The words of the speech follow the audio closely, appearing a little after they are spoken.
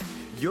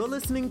You're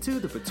listening to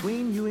the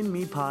Between You and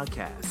Me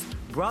podcast,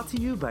 brought to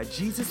you by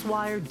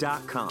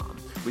JesusWire.com,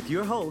 with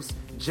your host,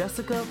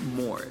 Jessica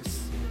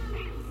Morris.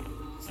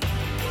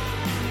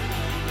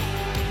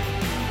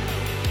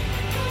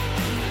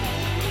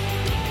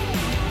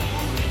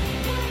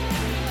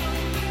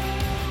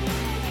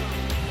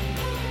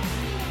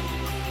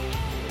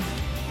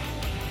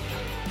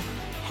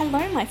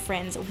 Hello, my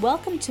friends.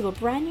 Welcome to a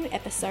brand new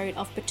episode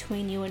of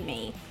Between You and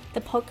Me, the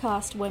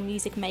podcast where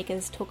music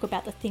makers talk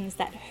about the things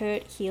that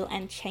hurt, heal,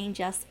 and change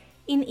us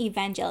in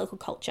evangelical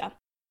culture.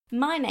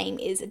 My name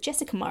is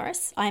Jessica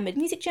Morris. I am a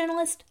music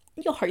journalist,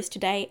 your host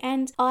today,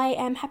 and I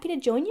am happy to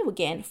join you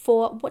again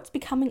for what's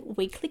becoming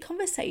weekly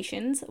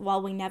conversations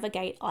while we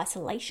navigate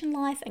isolation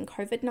life and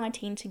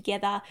COVID-19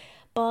 together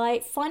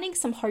by finding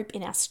some hope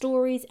in our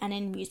stories and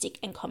in music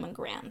and common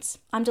grounds.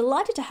 I'm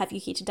delighted to have you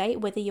here today,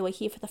 whether you are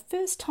here for the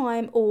first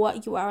time or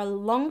you are a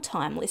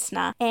long-time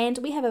listener, and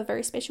we have a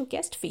very special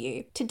guest for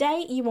you.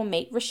 Today, you will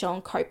meet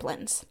Rashawn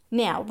Copeland.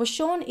 Now,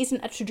 Rashawn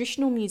isn't a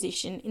traditional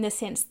musician in the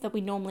sense that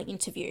we normally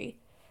interview.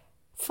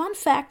 Fun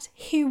fact,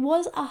 he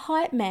was a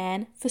hype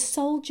man for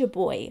Soulja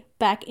Boy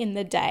back in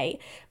the day,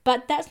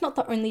 but that's not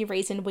the only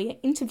reason we are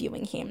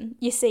interviewing him.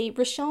 You see,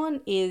 Rashawn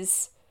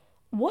is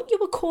what you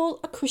would call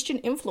a Christian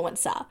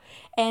influencer,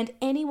 and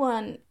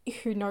anyone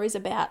who knows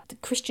about the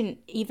Christian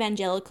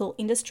evangelical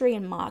industry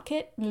and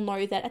market will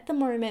know that at the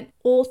moment,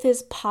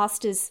 authors,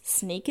 pastors,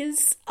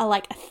 sneakers are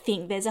like a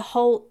thing. There's a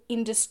whole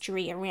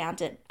industry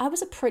around it. I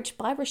was approached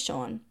by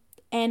Rashawn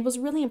and was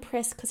really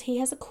impressed because he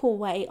has a cool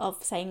way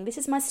of saying, this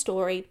is my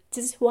story,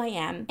 this is who I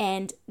am,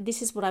 and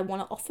this is what I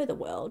want to offer the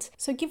world.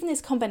 So given this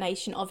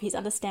combination of his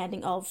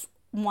understanding of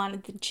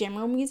one, the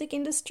general music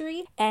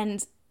industry,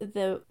 and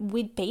the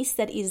weird beast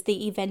that is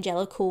the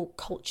evangelical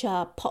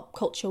culture, pop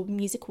culture,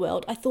 music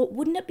world, I thought,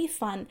 wouldn't it be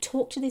fun to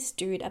talk to this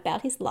dude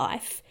about his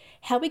life,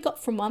 how he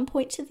got from one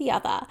point to the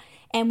other,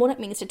 and what it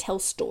means to tell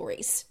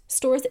stories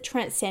that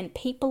transcend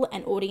people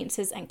and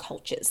audiences and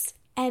cultures.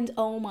 And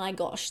oh my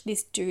gosh,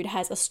 this dude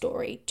has a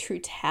story to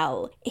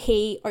tell.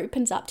 He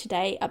opens up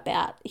today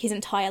about his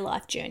entire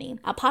life journey.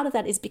 A part of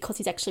that is because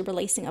he's actually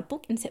releasing a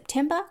book in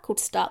September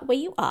called Start Where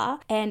You Are.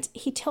 And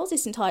he tells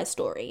this entire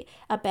story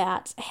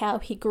about how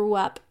he grew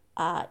up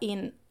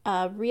in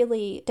a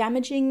really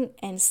damaging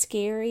and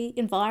scary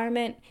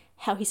environment,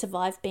 how he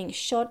survived being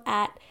shot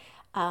at,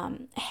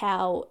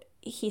 how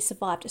he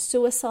survived a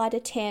suicide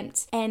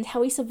attempt, and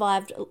how he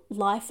survived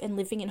life and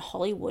living in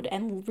Hollywood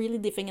and really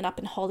living it up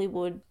in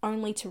Hollywood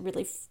only to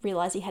really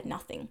realize he had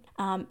nothing,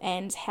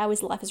 and how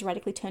his life has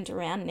radically turned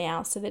around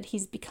now so that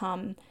he's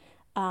become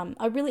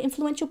a really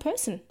influential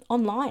person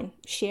online,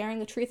 sharing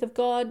the truth of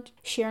God,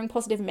 sharing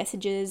positive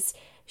messages,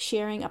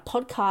 sharing a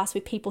podcast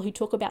with people who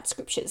talk about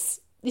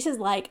scriptures. This is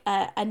like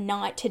a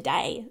night to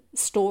day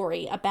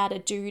story about a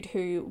dude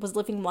who was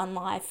living one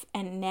life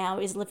and now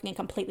is living a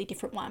completely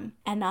different one.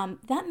 And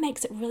that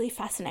makes it really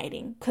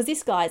fascinating because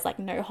this guy is like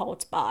no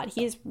holds barred.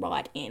 He is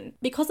right in.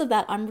 Because of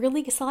that, I'm really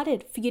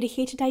excited for you to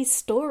hear today's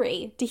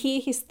story, to hear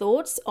his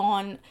thoughts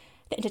on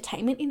the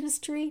entertainment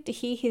industry, to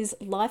hear his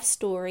life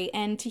story,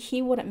 and to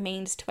hear what it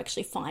means to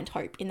actually find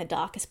hope in the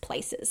darkest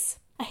places.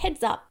 A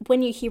heads up,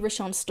 when you hear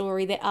Rashawn's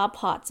story, there are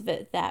parts of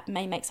it that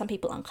may make some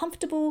people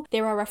uncomfortable.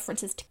 There are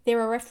references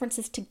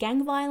to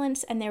gang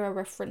violence, and there are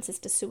references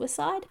to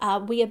suicide.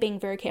 We are being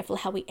very careful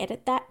how we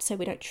edit that so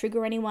we don't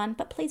trigger anyone,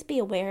 but please be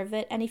aware of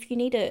it. And if you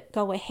need to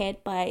go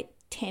ahead by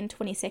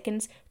 10-20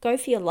 seconds, go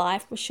for your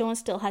life. Rashawn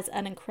still has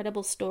an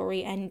incredible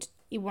story and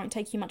it won't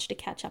take you much to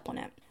catch up on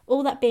it.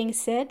 All that being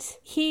said,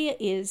 here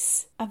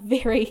is a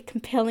very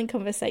compelling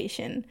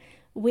conversation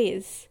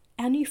with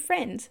our new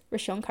friend,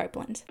 Rashawn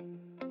Copeland.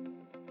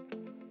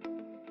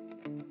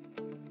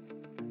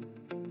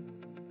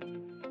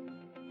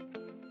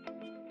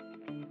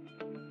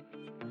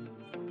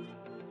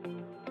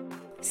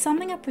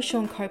 Summing up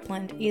Rashawn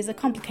Copeland is a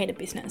complicated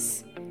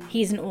business.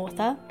 He is an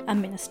author, a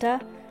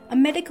minister, a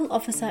medical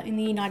officer in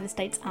the United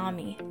States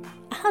Army,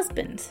 a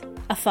husband,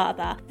 a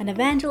father, an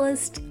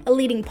evangelist, a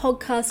leading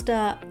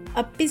podcaster,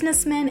 a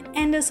businessman,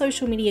 and a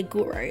social media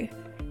guru.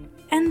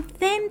 And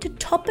then to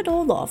top it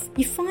all off,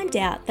 you find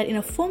out that in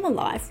a former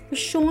life,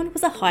 Rashawn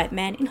was a hype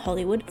man in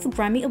Hollywood for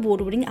Grammy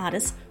Award-winning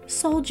artist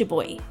Soulja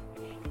Boy.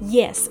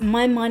 Yes,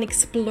 my mind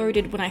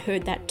exploded when I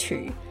heard that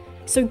too.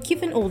 So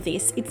given all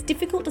this, it's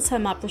difficult to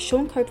sum up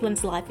Rashawn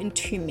Copeland's life in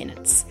 2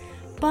 minutes.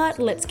 But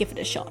let's give it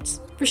a shot.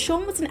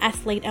 Rashawn was an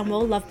athlete and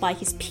well loved by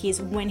his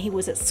peers when he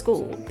was at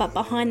school, but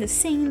behind the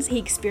scenes he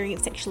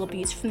experienced sexual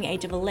abuse from the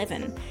age of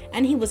 11,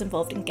 and he was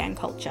involved in gang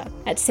culture.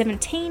 At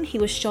 17, he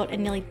was shot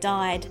and nearly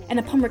died, and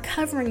upon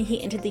recovering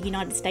he entered the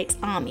United States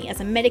Army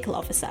as a medical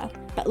officer.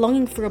 But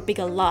longing for a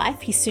bigger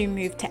life, he soon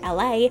moved to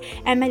LA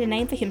and made a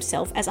name for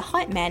himself as a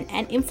hype man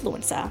and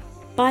influencer.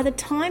 By the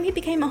time he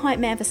became a hype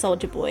man for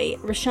Soulja Boy,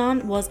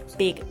 Rashawn was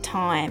big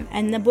time,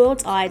 and in the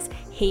world's eyes,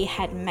 he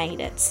had made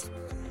it.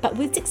 But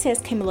with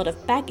success came a lot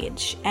of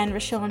baggage, and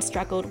Rashawn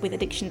struggled with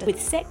addiction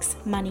with sex,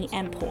 money,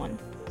 and porn.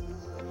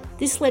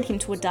 This led him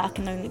to a dark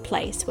and lonely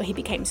place where he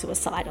became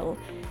suicidal.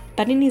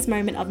 but in his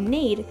moment of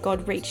need,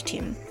 God reached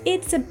him.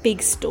 It's a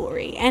big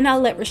story, and I'll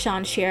let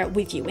Rashawn share it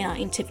with you in our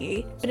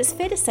interview, but it's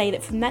fair to say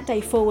that from that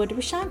day forward,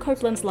 Rashawn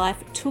Copeland's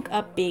life took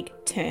a big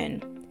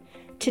turn.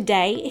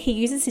 Today, he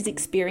uses his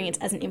experience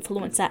as an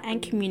influencer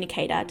and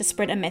communicator to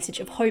spread a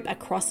message of hope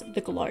across the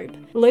globe.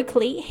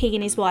 Locally, he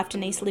and his wife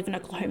Denise live in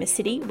Oklahoma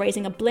City,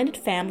 raising a blended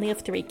family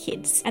of 3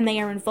 kids, and they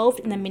are involved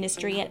in the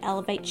ministry at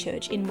Elevate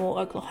Church in Moore,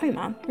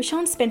 Oklahoma.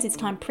 Rashawn spends his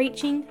time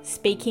preaching,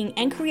 speaking,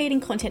 and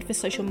creating content for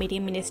social media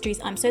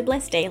ministries I'm So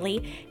Blessed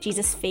Daily,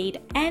 Jesus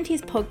Feed, and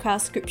his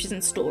podcast Scriptures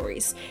and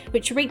Stories,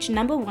 which reached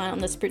number 1 on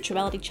the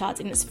spirituality charts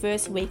in its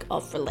first week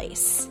of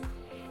release.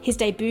 His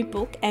debut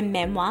book and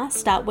memoir,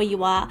 Start Where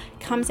You Are,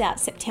 comes out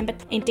September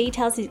and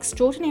details his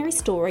extraordinary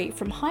story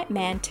from hype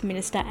man to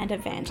minister and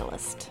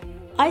evangelist.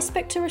 I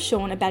spoke to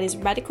Rashawn about his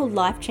radical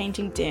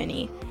life-changing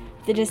journey,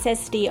 the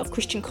necessity of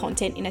Christian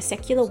content in a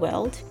secular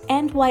world,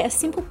 and why a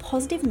simple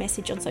positive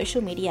message on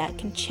social media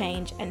can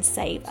change and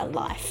save a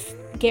life.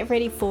 Get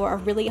ready for a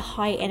really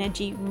high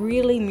energy,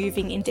 really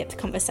moving in-depth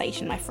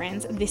conversation, my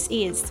friends. This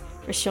is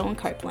Rashawn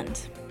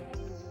Copeland.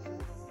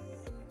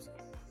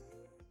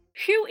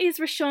 Who is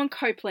Rashawn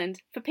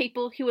Copeland for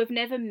people who have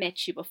never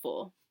met you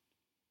before?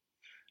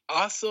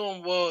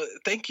 Awesome. Well,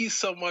 thank you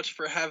so much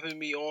for having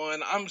me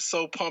on. I'm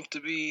so pumped to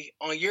be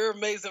on your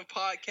amazing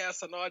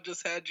podcast. I know I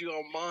just had you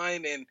on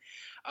mine. And,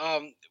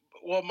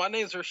 my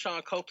name is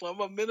Rashawn Copeland.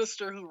 I'm a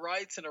minister who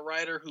writes and a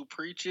writer who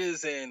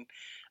preaches. And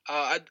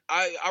I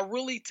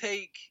really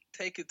take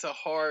it to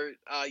heart,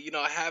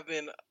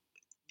 having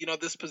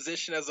this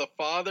position as a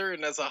father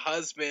and as a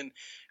husband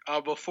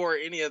before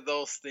any of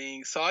those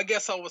things. So I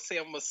guess I would say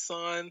I'm a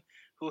son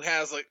who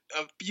has a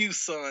few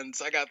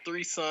sons. I got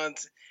 3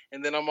 sons,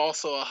 and then I'm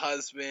also a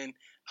husband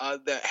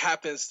that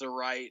happens to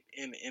write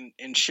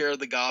and share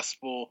the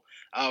gospel,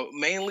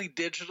 mainly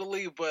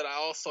digitally, but I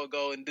also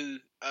go and do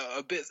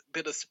a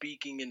bit of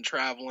speaking and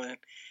traveling,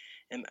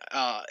 and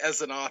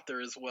as an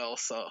author as well.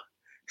 So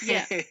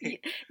yeah,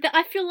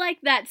 I feel like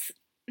that's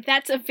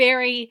a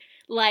very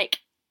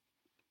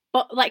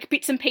like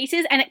bits and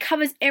pieces, and it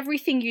covers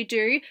everything you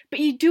do, but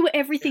you do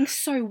everything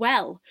so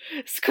well.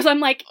 Because I'm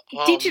like,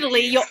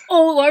 digitally, you're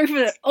all over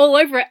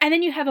it, and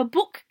then you have a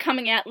book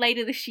coming out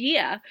later this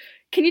year.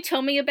 Can you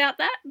tell me about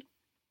that?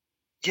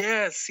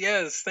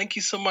 Yes. Thank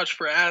you so much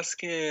for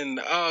asking.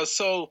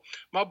 So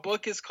my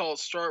book is called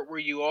Start Where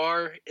You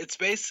Are. It's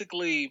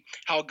basically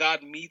how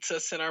God meets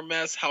us in our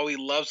mess, how he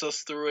loves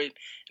us through it,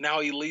 and how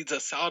he leads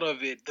us out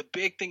of it. The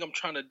big thing I'm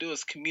trying to do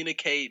is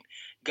communicate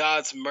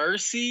God's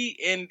mercy.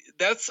 And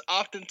that's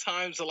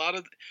oftentimes a lot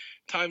of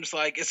times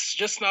like it's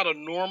just not a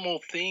normal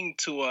thing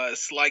to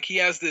us. Like he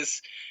has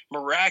this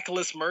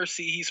miraculous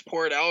mercy he's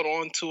poured out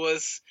onto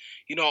us,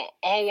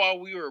 all while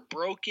we were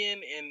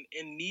broken and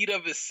in need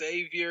of a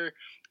savior.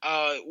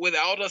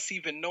 Without us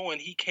even knowing,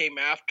 he came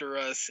after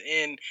us.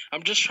 And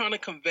I'm just trying to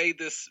convey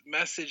this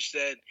message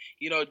that,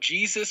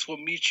 Jesus will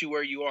meet you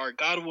where you are.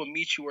 God will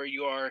meet you where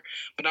you are.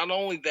 But not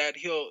only that,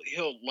 he'll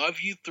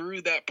love you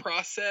through that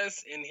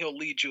process, and he'll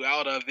lead you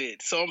out of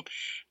it. So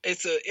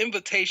it's an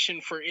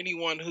invitation for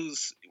anyone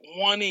who's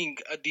wanting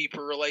a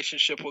deeper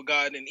relationship with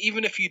God. And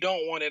even if you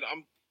don't want it,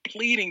 I'm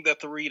pleading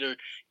that the reader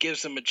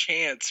gives them a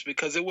chance,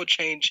 because it will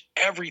change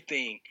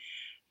everything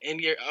and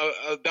you're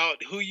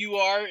about who you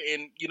are,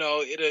 and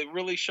it'll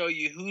really show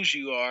you whose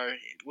you are,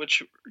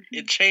 which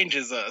it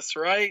changes us,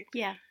 right?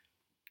 Yeah,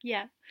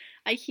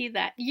 I hear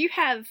that. You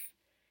have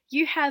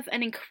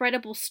an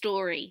incredible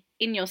story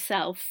in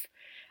yourself,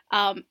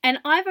 and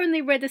I've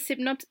only read the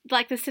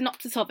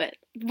synopsis of it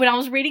when I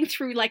was reading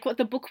through what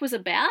the book was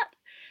about,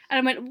 and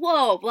I went,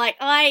 whoa!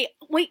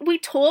 We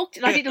talked,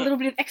 and I did a little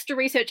bit of extra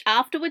research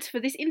afterwards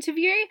for this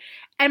interview,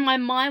 and my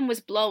mind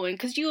was blown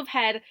because you have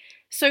had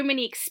so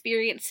many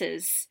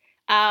experiences,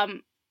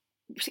 and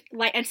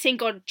seeing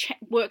God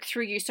work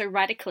through you so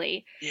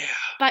radically. Yeah.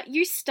 But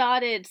you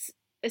started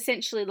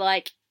essentially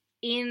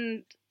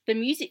in the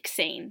music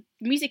scene,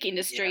 music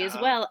industry as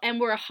well, and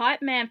were a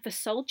hype man for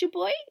Soulja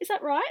Boy. Is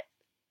that right?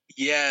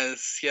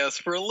 Yes,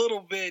 for a little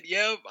bit.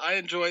 Yep, I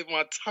enjoyed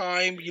my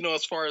time,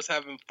 as far as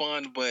having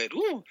fun, but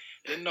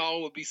didn't know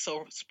I would be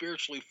so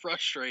spiritually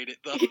frustrated,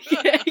 though.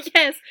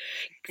 Yes.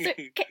 So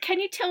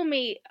can you tell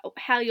me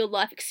how your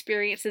life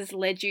experiences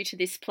led you to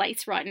this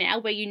place right now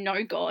where you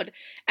know God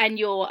and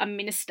you're a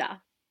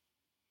minister?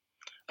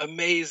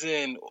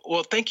 Amazing.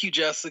 Well, thank you,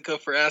 Jessica,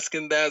 for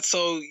asking that.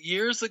 So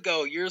years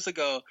ago,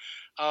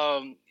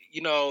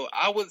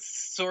 I would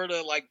sort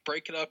of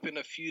break it up in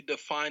a few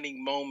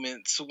defining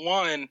moments.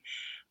 One,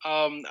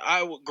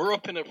 I grew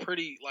up in a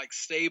pretty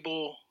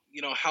stable,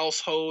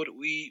 household.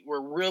 We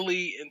were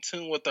really in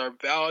tune with our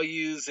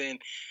values and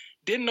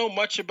didn't know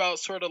much about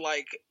sort of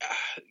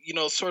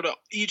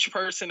each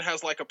person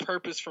has a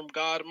purpose from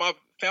God. My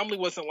family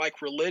wasn't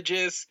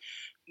religious,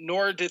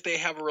 nor did they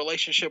have a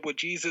relationship with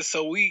Jesus.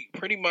 So we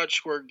pretty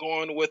much were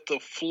going with the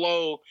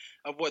flow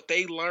of what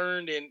they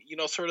learned and,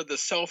 sort of the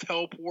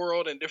self-help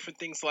world and different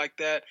things like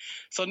that.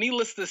 So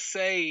needless to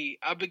say,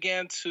 I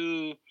began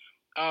to,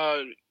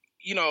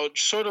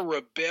 sort of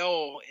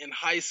rebel in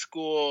high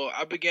school.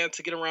 I began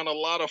to get around a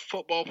lot of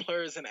football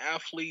players and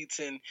athletes.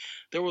 And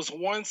there was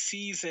one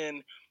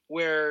season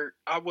where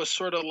I was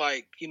sort of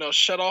like,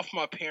 shut off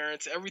my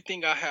parents,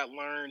 everything I had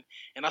learned,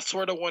 and I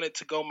sort of wanted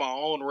to go my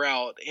own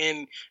route.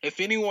 And if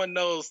anyone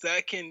knows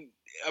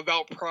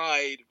about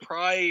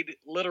pride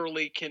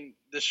literally can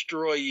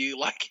destroy you.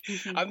 Like,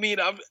 I mean,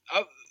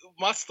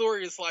 my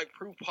story is like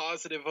proof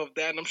positive of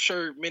that, and I'm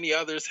sure many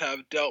others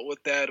have dealt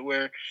with that,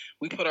 where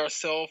we put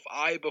ourselves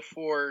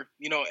before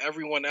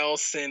everyone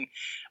else. And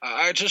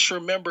I just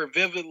remember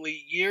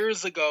vividly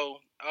years ago,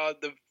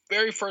 the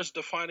very first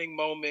defining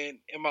moment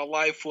in my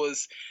life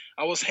was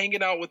I was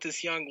hanging out with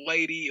this young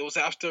lady. It was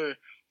after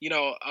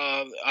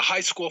a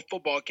high school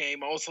football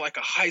game. I was like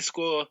a high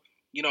school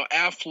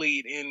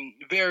athlete and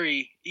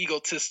very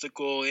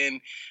egotistical,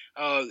 and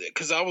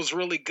because I was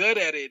really good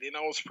at it and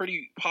I was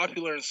pretty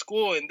popular in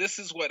school. And this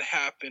is what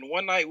happened.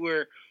 One night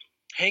we're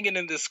hanging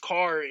in this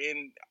car,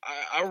 and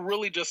I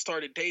really just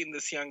started dating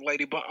this young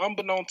lady, but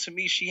unbeknown to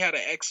me, she had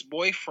an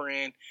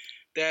ex-boyfriend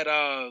that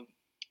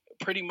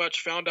pretty much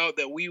found out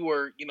that we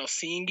were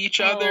seeing each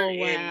other. Oh,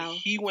 wow. And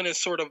he went in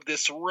sort of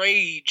this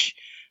rage.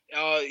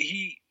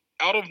 He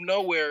out of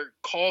nowhere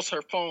calls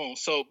her phone,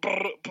 so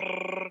brr,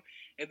 brr,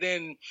 and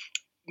then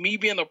me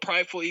being a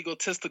prideful,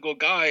 egotistical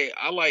guy,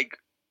 I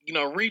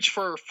reach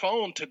for her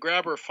phone to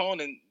grab her phone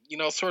and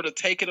sort of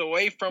take it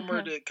away from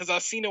her, because I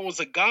seen it was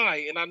a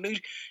guy, and I knew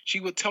she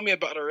would tell me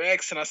about her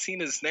ex, and I seen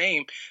his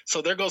name.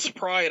 So there goes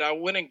pride. I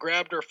went and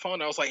grabbed her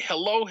phone. I was like,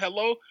 hello,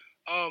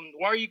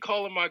 why are you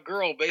calling my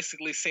girl?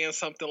 Basically saying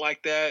something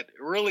like that.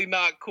 Really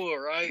not cool,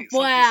 right?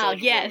 Wow,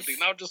 yes.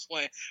 Not just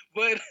playing,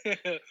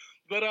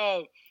 but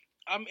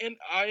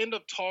I end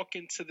up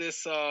talking to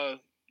this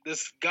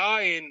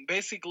guy, and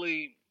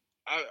basically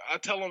I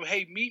tell him,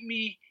 hey, meet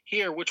me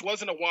here, which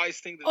wasn't a wise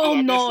thing to do.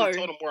 I basically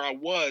told him where I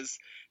was.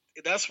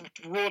 That's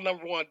rule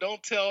number one.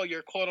 Don't tell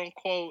your quote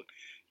unquote,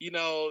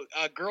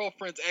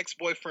 girlfriend's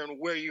ex-boyfriend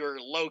where you're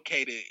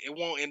located. It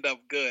won't end up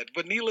good.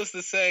 But needless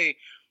to say,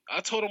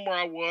 I told him where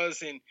I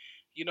was, and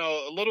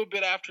a little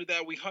bit after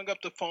that, we hung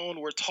up the phone.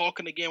 We're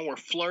talking again. We're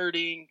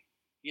flirting,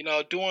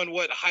 doing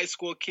what high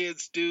school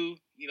kids do,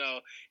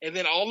 and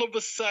then all of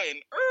a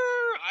sudden,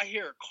 I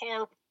hear a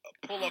car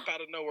pull up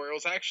out of nowhere. It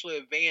was actually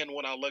a van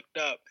when I looked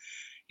up,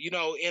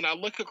 and I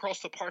look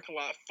across the parking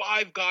lot.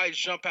 5 guys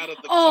jump out of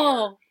the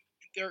car.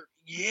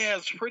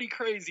 It's pretty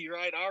crazy,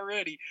 right?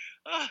 Already.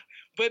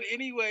 But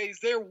anyways,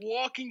 they're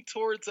walking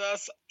towards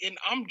us, and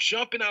I'm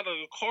jumping out of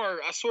the car.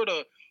 I sort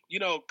of,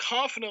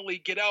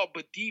 confidently get out,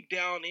 but deep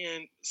down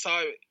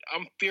inside,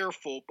 I'm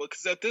fearful,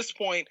 because at this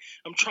point,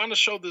 I'm trying to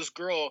show this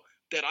girl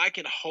that I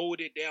can hold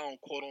it down,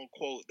 quote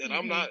unquote, that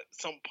I'm not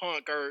some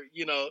punk or,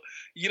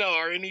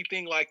 or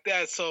anything like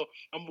that. So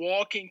I'm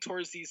walking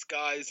towards these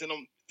guys, and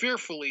I'm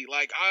fearfully,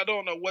 like, I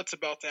don't know what's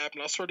about to happen.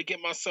 I sort of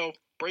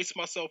brace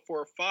myself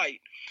for a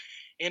fight.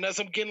 And as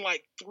I'm getting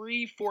like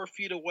 3-4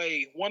 feet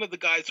away, one of the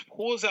guys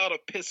pulls out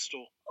a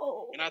pistol,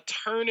 and I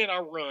turn and I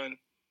run.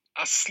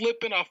 I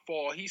slip and I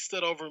fall. He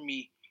stood over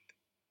me.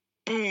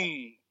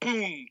 Boom,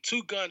 boom,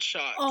 2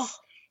 gunshots.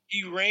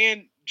 He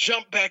ran,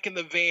 jumped back in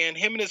the van.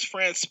 Him and his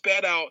friend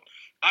sped out.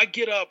 I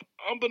get up,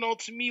 unbeknown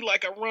to me,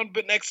 like I run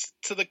but next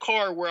to the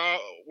car where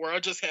I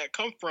just had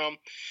come from.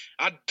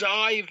 I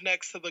dive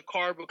next to the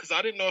car because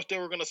I didn't know if they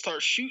were going to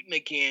start shooting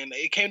again.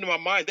 It came to my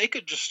mind they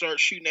could just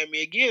start shooting at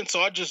me again. So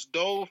I just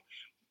dove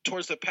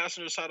towards the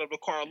passenger side of the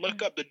car. I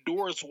look up, the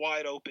door is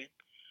wide open,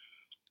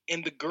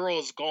 and the girl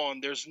is gone.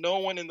 There's no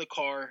one in the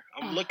car.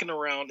 I'm looking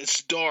around.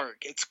 It's dark.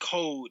 It's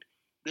cold.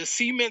 The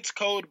cement's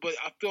cold, but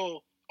I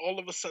feel all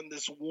of a sudden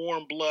this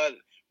warm blood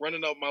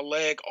running up my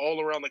leg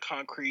all around the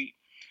concrete.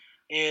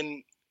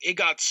 And it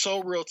got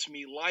so real to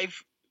me.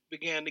 Life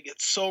began to get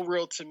so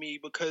real to me,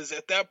 because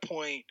at that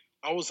point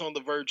I was on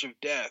the verge of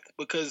death,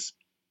 because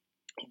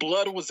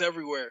blood was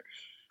everywhere.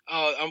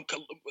 I'm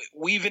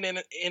weaving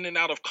in and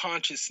out of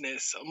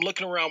consciousness. I'm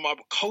looking around. My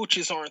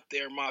coaches aren't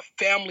there. My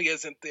family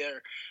isn't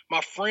there.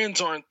 My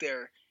friends aren't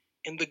there.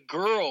 And the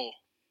girl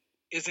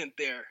isn't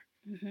there.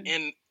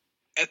 And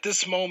at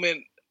this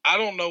moment, I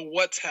don't know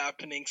what's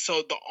happening.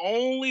 So the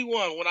only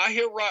one, when I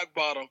hit rock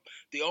bottom,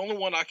 the only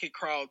one I could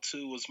cry out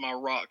to was my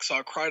rock. So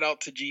I cried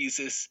out to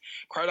Jesus,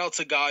 cried out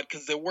to God,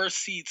 because there were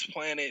seeds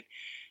planted.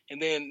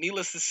 And then,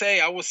 needless to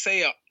say, I would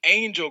say an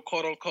angel,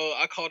 quote unquote,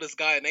 I call this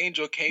guy an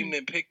angel, came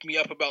and picked me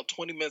up about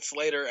 20 minutes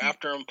later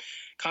after I'm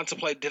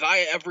contemplating, did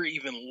I ever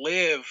even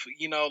live?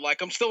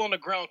 Like, I'm still on the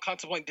ground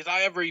contemplating, did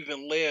I ever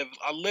even live?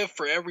 I live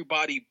for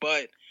everybody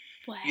but,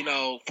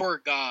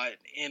 for God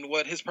and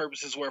what his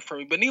purposes were for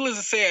me. But needless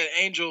to say, an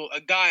angel,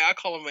 a guy, I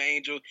call him an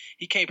angel,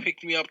 he came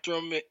pick me up,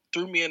 threw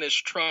me in his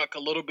truck a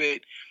little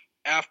bit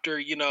after,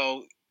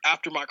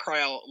 after my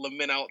cry out,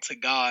 lament out to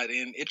God,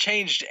 and it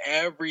changed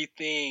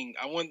everything.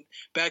 I went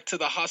back to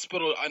the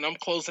hospital, and I'm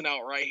closing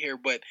out right here,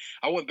 but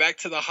I went back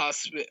to the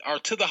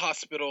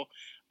hospital,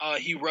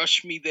 he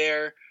rushed me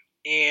there,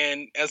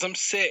 and as I'm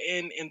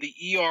sitting in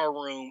the ER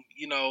room,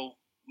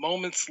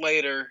 moments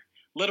later,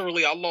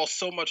 literally, I lost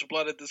so much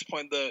blood at this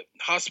point. The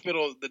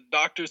hospital, the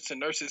doctors and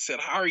nurses said,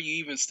 "How are you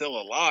even still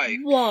alive?"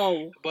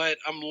 Whoa. But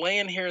I'm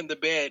laying here in the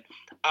bed.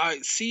 I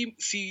see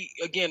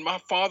again, my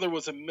father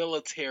was a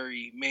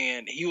military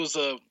man. He was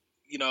a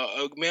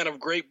man of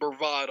great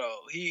bravado.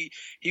 He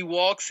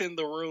walks in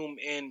the room,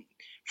 and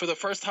for the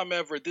first time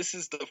ever, this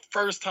is the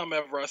first time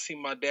ever I see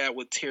my dad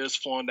with tears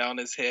flowing down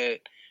his head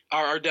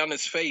or down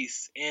his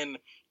face. And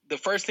the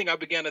first thing I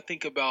began to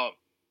think about,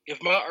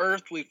 if my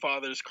earthly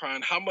father is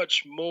crying, how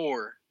much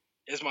more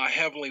is my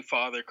heavenly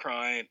Father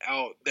crying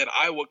out that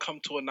I would come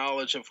to a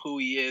knowledge of who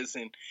he is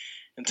and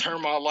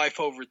turn my life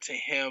over to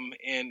him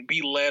and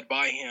be led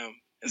by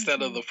him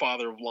instead of the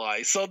father of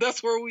lies. So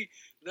that's where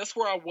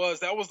I was.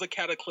 That was the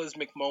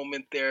cataclysmic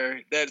moment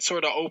there that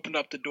sort of opened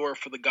up the door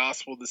for the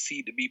gospel, the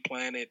seed to be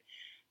planted.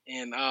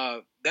 And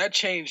that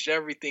changed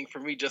everything for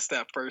me, just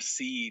that first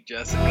seed,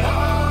 Jessica.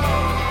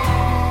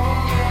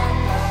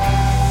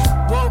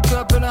 Woke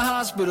up in a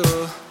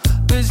hospital,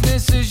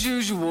 business as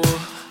usual.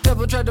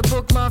 Devil tried to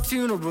book my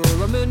funeral.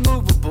 I'm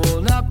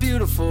immovable, not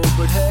beautiful,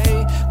 but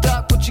hey,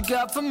 doc, what you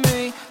got for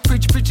me?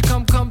 Preacher,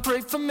 come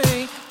pray for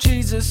me.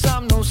 Jesus,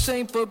 I'm no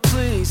saint, but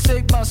please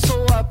save my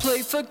soul. I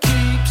play for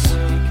keeps.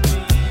 Wake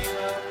me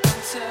up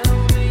and tell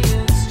me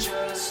it's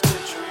just a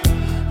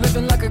dream.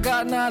 Living like I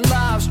got 9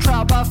 lives,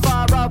 trial by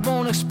fire, I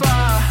won't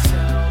expire.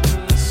 Tell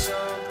me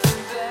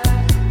something that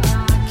I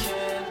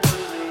can't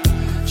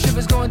believe.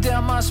 Shivers going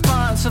down my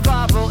spine,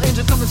 survival,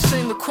 angel come and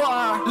sing the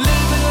choir. Living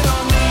it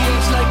on the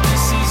edge like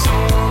this is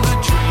all a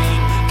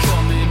dream.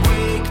 Come and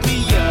wake me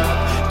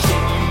up,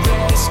 can you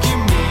rescue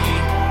me?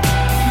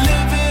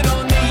 Living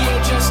on the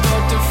edge, I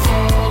start to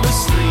fall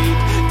asleep.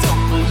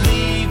 Don't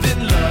believe in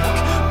luck,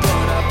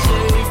 but I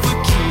play for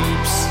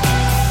keeps.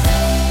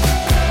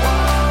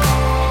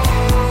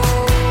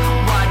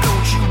 Why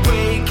don't you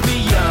wake me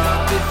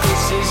up if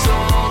this is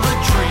all a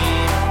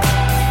dream?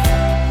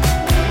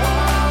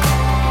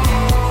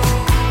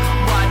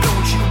 Why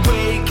don't you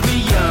wake me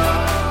up?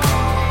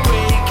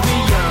 Wake me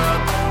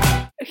up.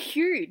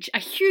 A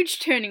huge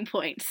turning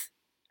point.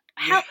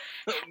 How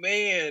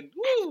Man,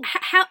 woo.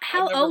 how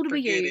I'll never old were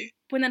forget you it.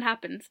 when that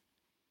happened?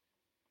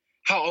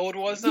 How old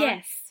was I?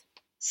 Yes.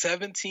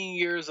 17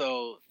 years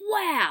old.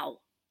 Wow.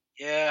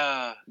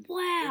 Yeah.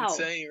 Wow.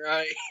 Insane,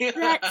 right?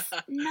 That's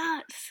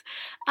nuts.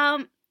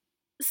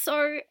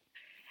 So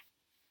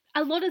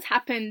a lot has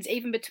happened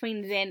even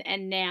between then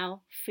and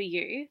now for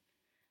you.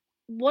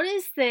 What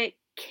is the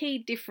key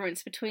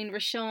difference between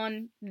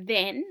Rashawn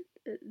then,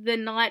 the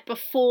night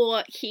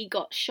before he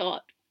got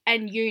shot,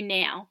 and you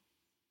now?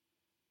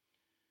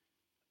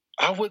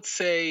 I would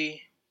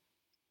say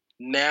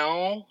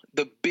now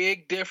the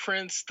big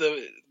difference,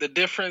 the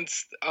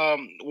difference,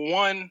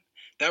 one,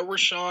 that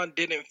Rashawn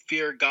didn't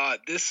fear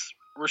God. This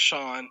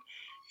Rashawn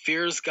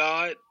fears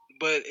God,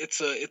 but it's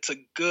a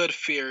good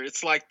fear.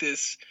 It's like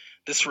this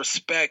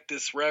respect,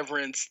 this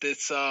reverence,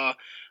 this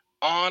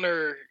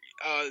honor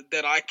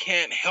that I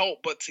can't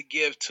help but to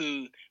give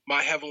to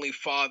my Heavenly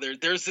Father.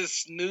 There's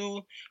this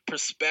new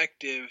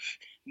perspective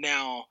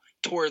now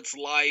towards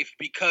life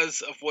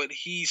because of what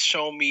he's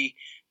shown me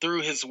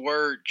through his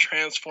word,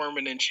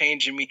 transforming and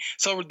changing me.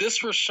 So this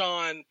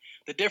Rashawn,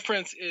 the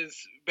difference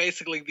is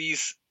basically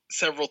these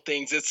several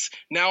things. It's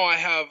now I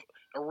have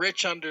a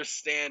rich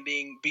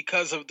understanding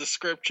because of the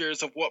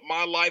scriptures of what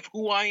my life,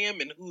 who I am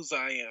and whose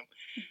I am.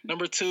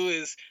 Number 2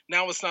 is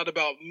now it's not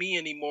about me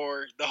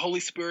anymore. The Holy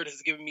Spirit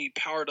has given me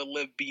power to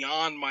live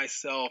beyond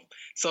myself.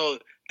 So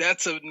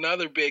that's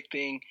another big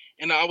thing.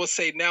 And I would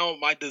say now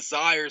my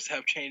desires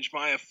have changed.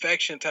 My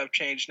affections have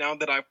changed now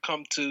that I've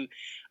come to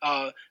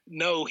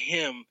know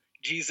him,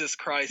 Jesus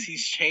Christ.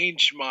 He's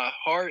changed my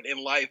heart and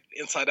life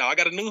inside out. I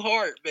got a new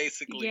heart,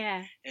 basically,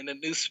 and a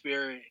new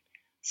spirit.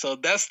 So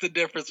that's the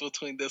difference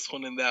between this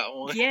one and that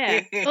one.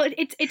 Yeah. Well,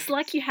 it's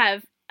like you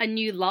have a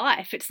new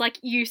life. It's like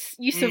you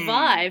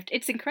survived.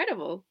 It's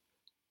incredible.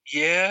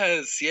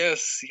 Yes,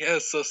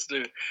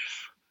 sister.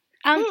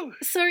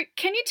 So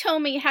can you tell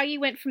me how you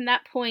went from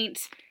that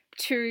point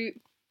to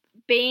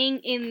being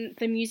in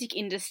the music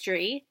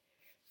industry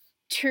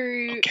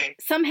to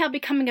somehow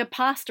becoming a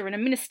pastor and a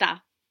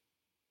minister?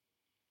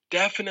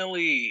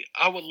 Definitely.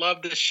 I would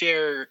love to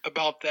share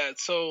about that.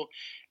 So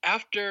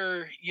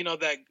after,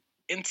 that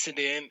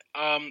incident,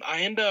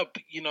 I end up,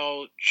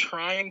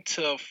 trying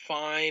to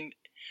find,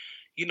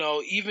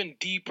 even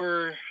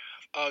deeper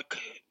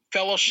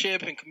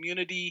fellowship and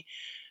community,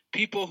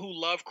 people who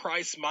love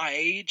Christ my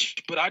age,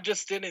 but I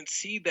just didn't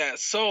see that.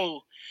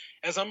 So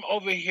as I'm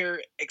over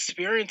here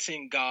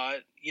experiencing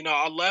God,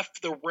 I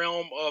left the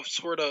realm of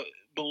sort of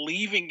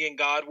believing in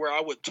God where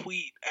I would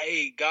tweet,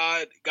 hey,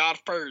 God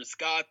first,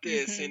 God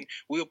this, and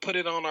we'll put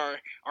it on our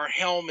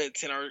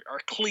helmets and our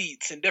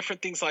cleats and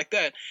different things like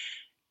that.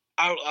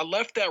 I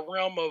left that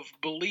realm of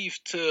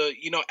belief to,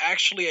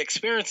 actually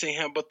experiencing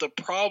him. But the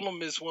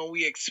problem is when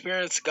we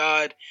experience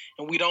God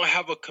and we don't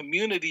have a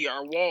community,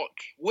 our walk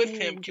with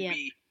him can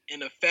be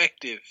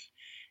ineffective.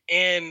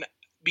 And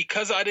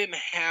because I didn't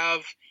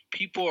have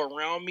people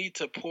around me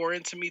to pour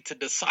into me, to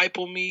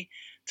disciple me,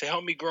 to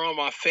help me grow in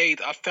my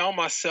faith, I found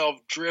myself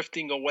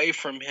drifting away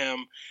from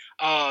him.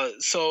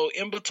 So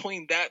in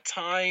between that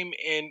time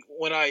and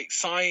when I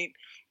signed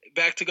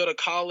back to go to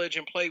college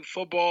and play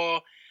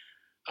football,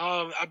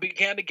 I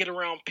began to get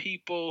around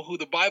people who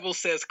the Bible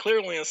says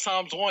clearly in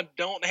Psalms 1,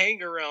 don't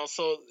hang around.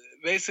 So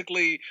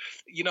basically,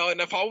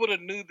 and if I would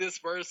have knew this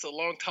verse a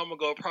long time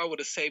ago, it probably would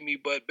have saved me.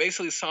 But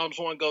basically, Psalms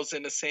 1 goes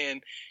into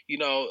saying,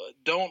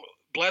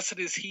 blessed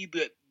is he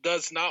that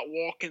does not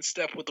walk in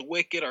step with the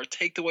wicked, or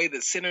take the way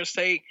that sinners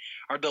take,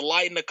 or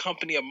delight in the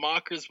company of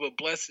mockers, but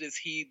blessed is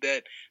he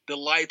that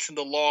delights in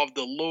the law of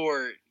the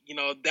Lord.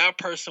 That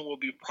person will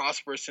be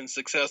prosperous and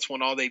successful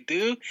in all they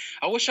do.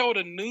 I wish I would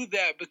have knew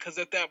that, because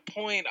at that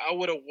point I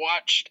would have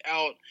watched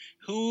out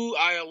who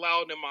I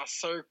allowed in my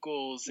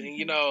circles. And,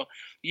 you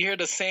hear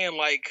the saying,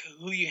 like,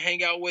 who you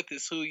hang out with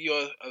is who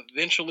you'll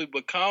eventually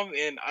become.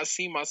 And I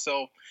see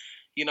myself,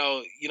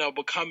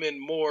 becoming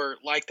more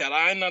like that.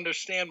 I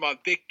understand my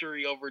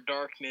victory over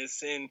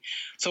darkness. And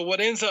so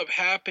what ends up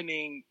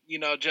happening,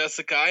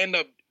 Jessica, I end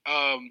up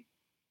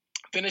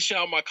finishing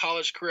out my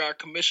college career. I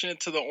commissioned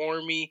into the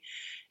Army,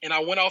 and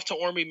I went off to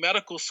Army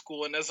Medical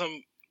School. And as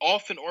I'm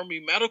off in Army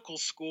Medical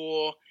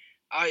School,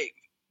 I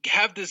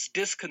have this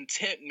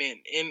discontentment,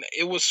 and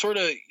it was sort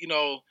of,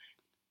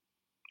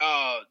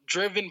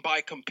 driven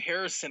by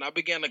comparison. I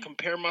began to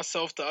compare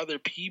myself to other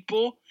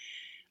people.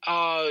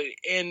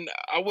 And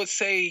I would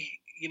say,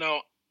 in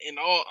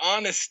all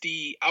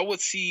honesty, I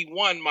would see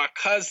my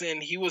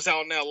cousin, he was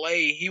out in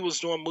LA. He was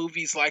doing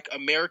movies like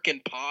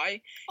American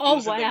Pie. Oh, he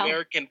was wow. in the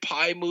American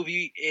Pie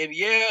movie. And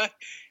yeah,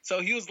 so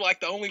he was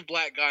like the only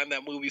black guy in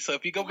that movie. So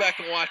if you go back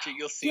and watch it,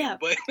 you'll see him.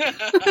 But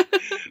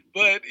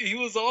but he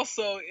was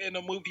also in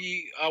a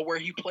movie where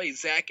he played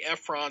Zac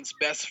Efron's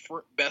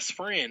best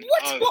friend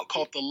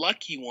called The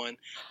Lucky One.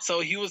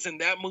 So he was in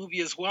that movie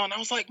as well. And I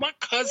was like, my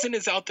cousin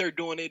is out there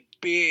doing it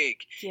big.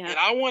 Yeah. And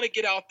I want to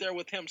get out there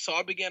with him. So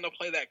I began to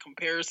play that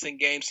comparison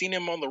game, seeing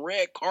him on the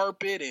red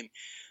carpet and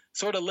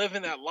sort of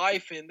living that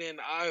life. And then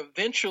I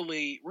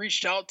eventually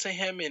reached out to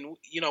him, and,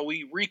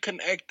 we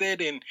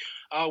reconnected, and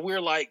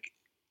we're like,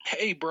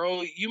 hey,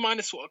 bro, you might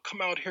as well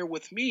come out here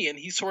with me. And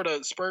he sort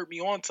of spurred me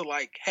on to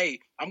like,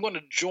 hey, I'm going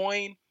to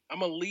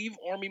leave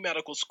Army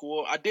Medical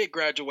School. I did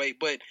graduate,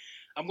 but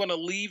I'm going to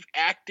leave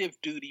active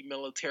duty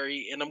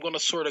military, and I'm going to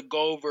sort of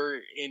go over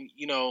and,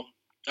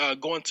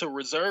 go into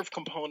reserve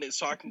components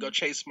so I can go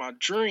chase my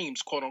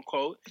dreams, quote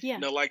unquote. Yeah.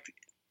 Like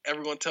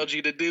everyone tells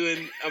you to do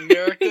in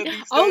America these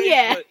days. Oh,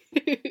 yeah.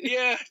 But,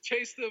 yeah,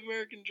 chase the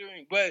American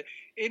dream. But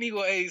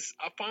anyways,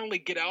 I finally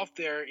get out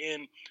there,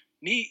 and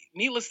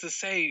needless to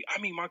say,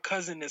 my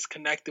cousin is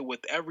connected with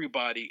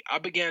everybody. I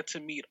began to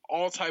meet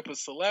all type of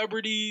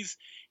celebrities,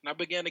 and I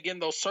began to get in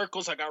those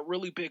circles. I got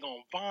really big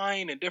on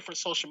Vine and different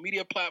social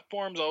media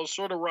platforms. I was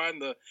sort of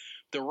riding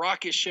the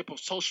rocket ship of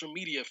social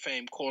media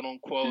fame, quote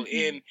unquote.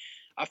 Mm-hmm. And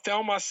I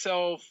found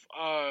myself,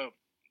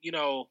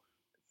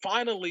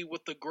 finally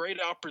with the great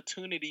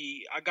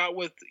opportunity. I got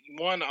with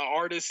an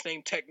artist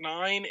named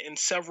Tech9 and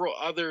several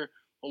other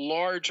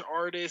large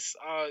artists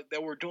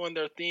that were doing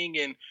their thing.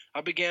 And I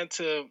began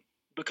to,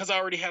 because I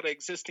already had an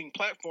existing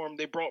platform,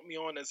 they brought me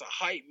on as a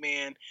hype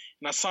man,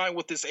 and I signed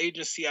with this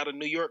agency out of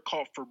New York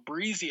called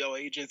Fabrizio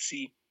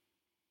Agency.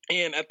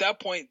 And at that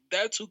point,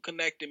 that's who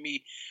connected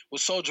me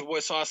with Soulja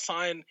Boy. So I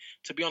signed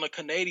to be on a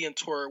Canadian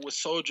tour with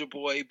Soulja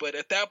Boy. But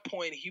at that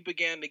point, he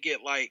began to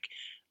get like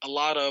a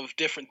lot of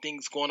different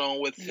things going on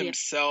with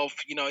himself.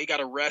 He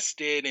got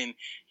arrested, and,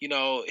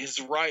 his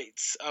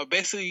rights.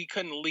 Basically, he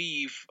couldn't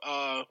leave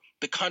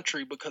the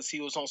country because he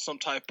was on some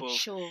type of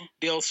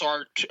deal. So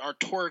our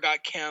tour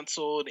got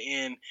canceled,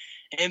 and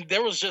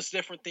there was just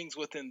different things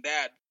within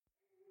that.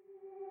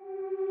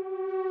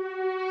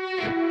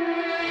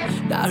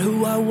 Not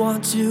who I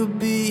want to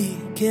be.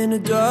 Can a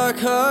dark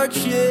heart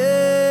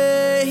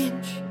change?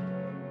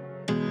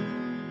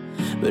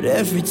 But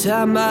every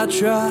time I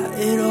try,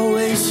 it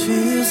always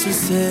feels the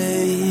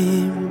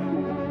same.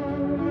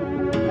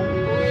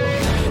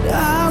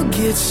 I'll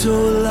get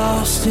so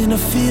lost in a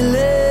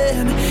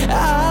feeling,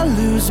 I'll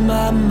lose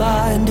my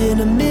mind in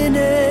a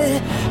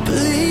minute.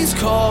 Please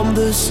calm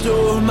the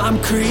storm I'm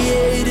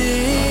creating.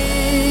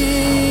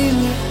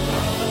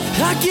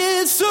 I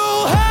get so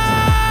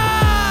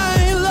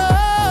high in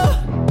love,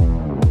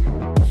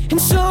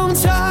 and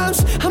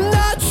sometimes I'm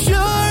not sure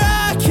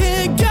I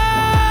can go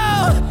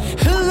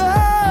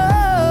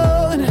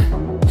alone,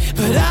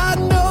 but I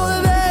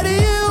know that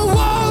you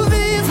won't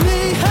leave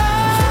me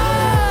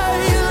high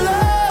in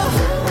love.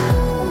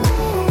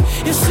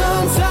 And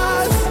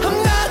sometimes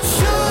I'm not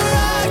sure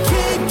I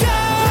can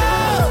go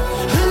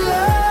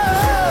alone,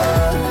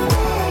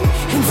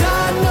 and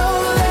I know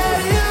that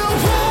you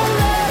won't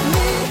let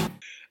me.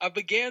 I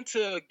began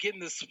to get in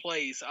this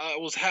place.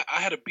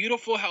 I had a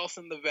beautiful house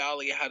in the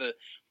valley. I had a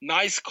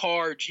nice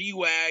car,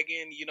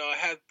 G-Wagon. I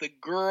had the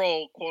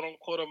girl, quote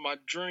unquote, of my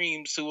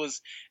dreams, who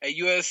was at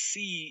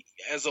USC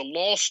as a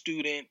law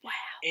student. Wow.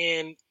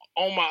 And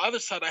on my other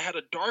side, I had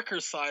a darker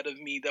side of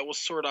me that was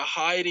sort of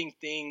hiding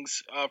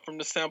things from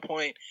the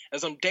standpoint,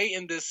 as I'm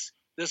dating this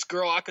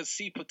girl I could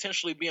see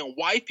potentially being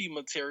wifey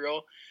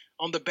material.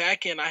 on the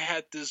back end, I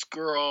had this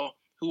girl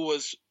who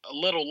was a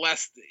little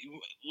less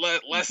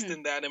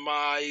than that in my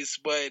eyes,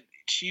 but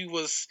she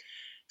was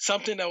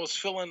something that was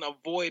filling a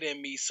void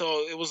in me.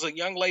 So it was a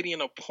young lady in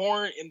the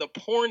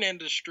porn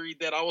industry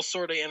that I was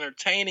sort of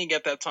entertaining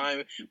at that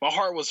time. My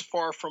heart was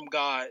far from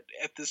God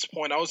at this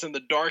point. I was in the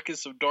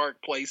darkest of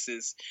dark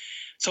places.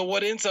 So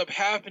what ends up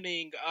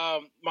happening,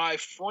 my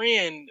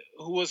friend,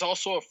 who was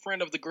also a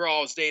friend of the girl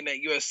I was dating at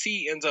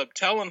USC, ends up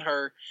telling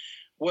her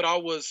what I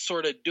was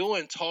sort of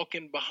doing,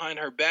 talking behind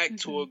her back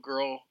to a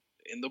girl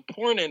in the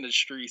porn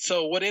industry.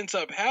 So what ends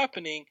up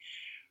happening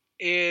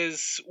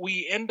is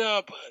we end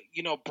up,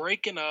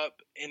 breaking up,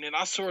 and then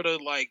I sort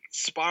of like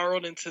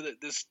spiraled into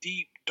this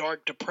deep,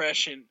 dark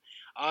depression.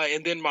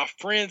 And then my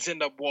friends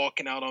end up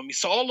walking out on me.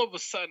 So all of a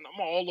sudden,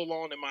 I'm all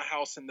alone in my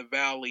house in the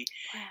valley.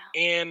 Wow.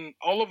 And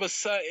all of a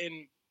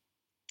sudden,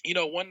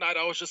 one night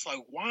I was just like,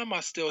 why am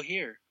I still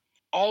here?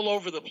 All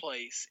over the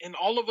place. And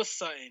all of a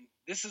sudden,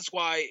 this is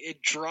why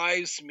it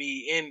drives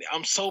me. And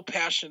I'm so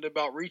passionate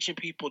about reaching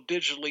people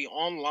digitally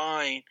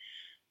online.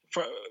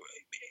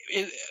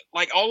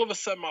 Like all of a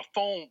sudden my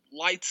phone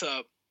lights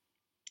up.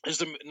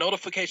 There's a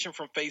notification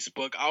from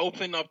Facebook. I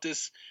open up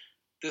this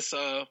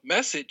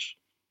message,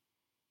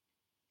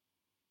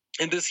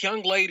 and this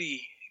young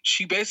lady,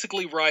 she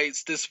basically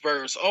writes this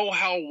verse: "Oh,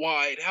 how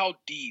wide, how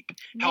deep,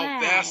 how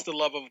vast the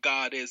love of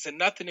God is, and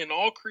nothing in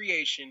all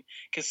creation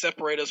can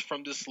separate us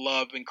from this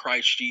love in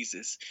Christ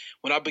Jesus."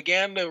 When I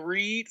began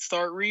to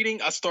start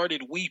reading, I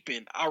started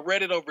weeping. I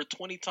read it over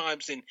 20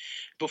 times, and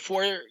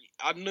before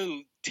I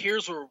knew,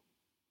 tears were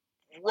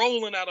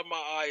rolling out of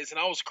my eyes, and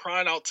I was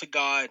crying out to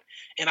God,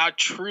 and I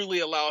truly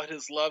allowed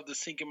his love to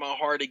sink in my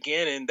heart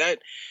again, and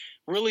that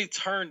really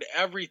turned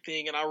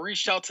everything. And I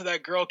reached out to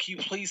that girl, "Can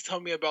you please tell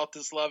me about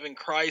this love in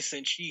Christ?"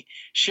 And she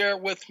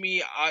shared with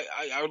me.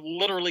 I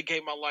literally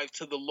gave my life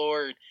to the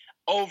Lord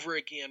over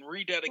again,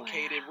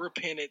 rededicated,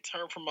 repented,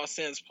 turned from my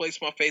sins,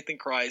 placed my faith in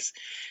Christ.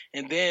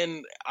 And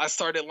then I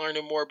started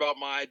learning more about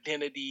my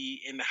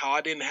identity and how I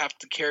didn't have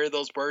to carry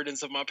those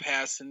burdens of my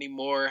past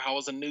anymore. How I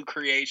was a new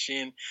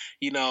creation,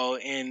 and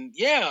and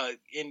I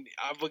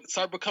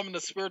started becoming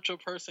the spiritual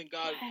person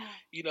God,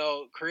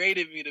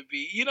 created me to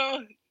be,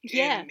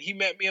 and he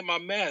met me in my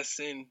mess,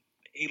 and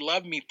he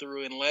loved me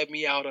through and led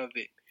me out of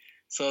it.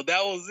 So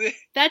that was it.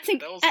 That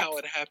was how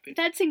it happened.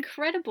 That's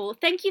incredible.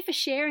 Thank you for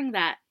sharing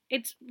that.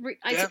 It's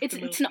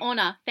an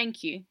honor.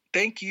 Thank you.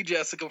 Thank you,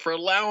 Jessica, for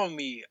allowing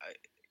me.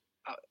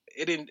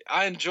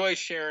 I enjoy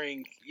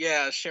sharing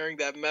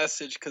that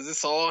message because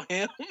it's all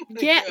him.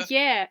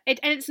 Yeah. And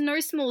it's no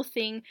small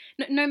thing.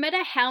 No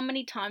matter how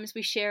many times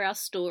we share our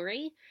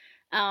story,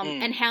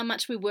 and how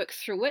much we work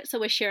through it, so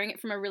we're sharing it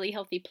from a really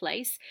healthy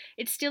place.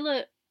 I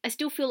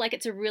still feel like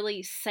it's a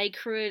really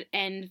sacred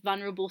and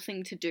vulnerable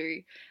thing to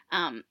do.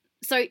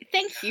 So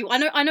thank you.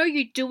 I know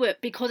you do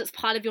it because it's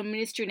part of your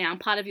ministry now and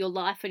part of your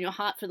life and your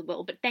heart for the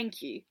world, but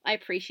thank you. I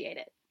appreciate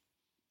it.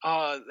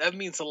 That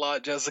means a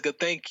lot, Jessica.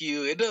 Thank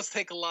you. It does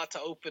take a lot to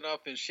open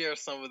up and share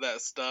some of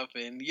that stuff.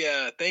 And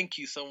thank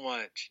you so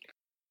much.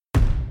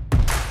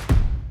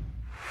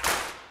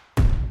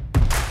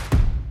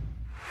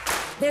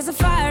 There's a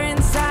fire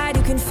inside,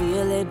 you can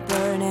feel it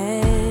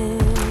burning.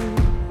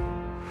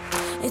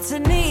 It's a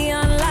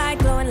neon light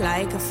glowing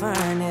like a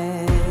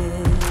furnace.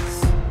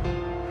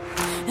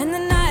 And the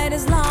night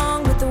is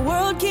long, but the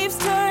world keeps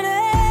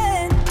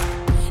turning.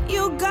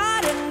 You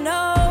gotta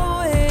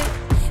know it,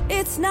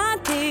 it's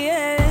not the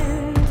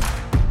end.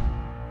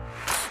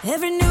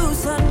 Every new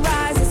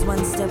sunrise is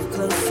one step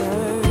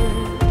closer.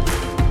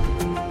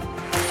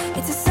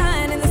 It's a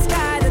sign in the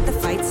sky that the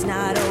fight's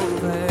not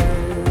over.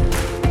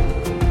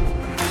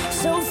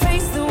 So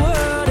face the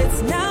world,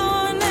 it's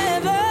now or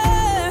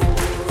never.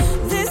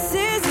 This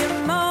is your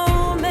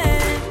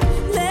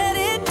moment, let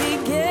it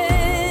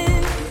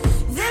begin.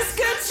 This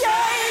could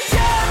change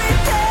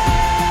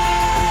everything.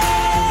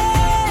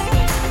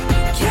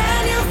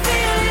 Can you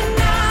feel it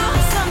now?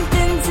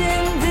 Something's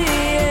in the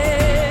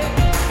air.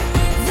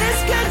 This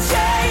could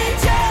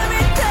change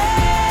everything.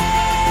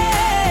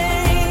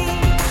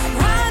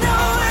 I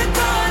know we're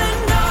gonna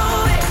know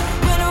it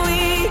when we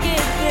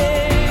get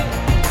there.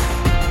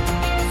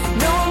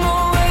 No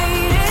more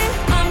waiting,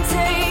 I'm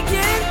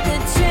taking the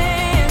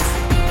chance.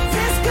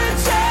 This could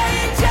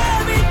change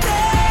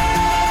everything.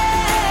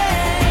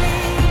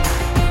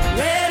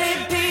 Let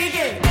it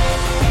begin.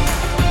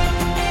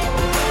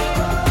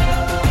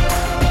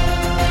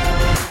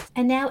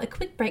 And now a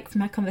quick break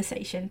from our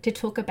conversation to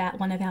talk about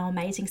one of our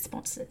amazing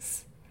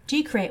sponsors. Do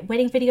you create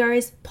wedding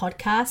videos,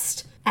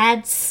 podcasts,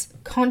 ads,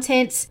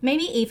 content,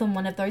 maybe even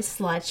one of those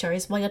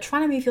slideshows while you're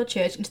trying to move your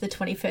church into the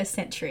 21st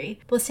century?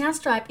 Well,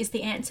 Soundstripe is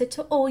the answer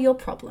to all your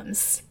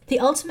problems. The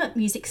ultimate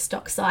music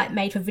stock site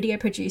made for video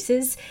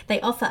producers, they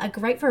offer a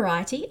great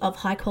variety of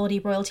high-quality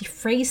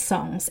royalty-free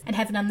songs and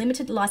have an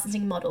unlimited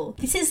licensing model.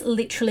 This is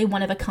literally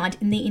one of a kind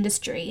in the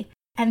industry.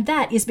 And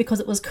that is because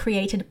it was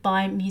created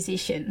by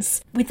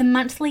musicians. With a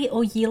monthly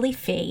or yearly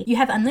fee, you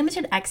have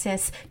unlimited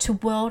access to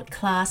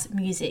world-class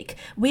music.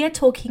 We are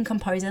talking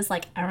composers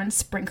like Aaron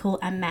Sprinkle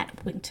and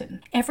Matt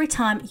Winton. Every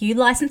time you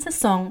license a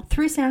song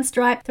through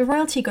Soundstripe, the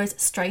royalty goes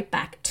straight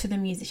back to the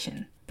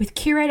musician. With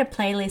curated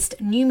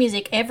playlist, new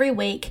music every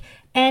week,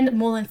 and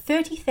more than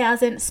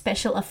 30,000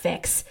 special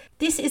effects.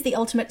 This is the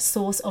ultimate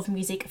source of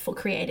music for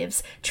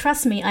creatives.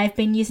 Trust me, I've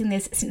been using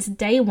this since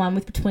day one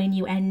with Between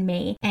You and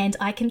Me, and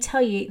I can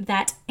tell you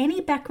that any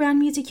background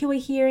music you are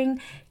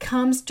hearing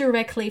comes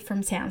directly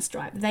from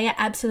Soundstripe. They are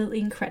absolutely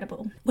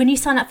incredible. When you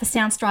sign up for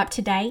Soundstripe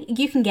today,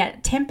 you can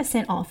get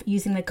 10% off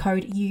using the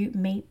code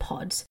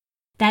UMePod.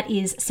 That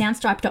is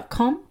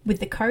soundstripe.com with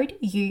the code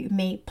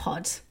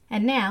UMePod.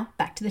 And now,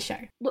 back to the show.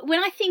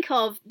 When I think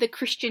of the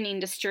Christian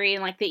industry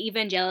and like the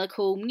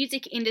evangelical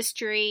music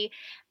industry,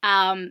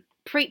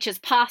 preachers,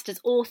 pastors,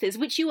 authors,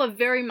 which you are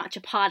very much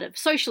a part of,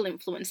 social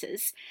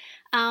influencers,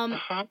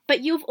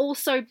 but you've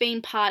also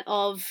been part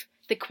of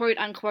the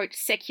quote-unquote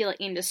secular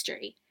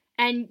industry.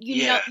 And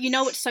you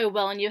know it so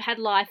well, and you had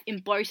life in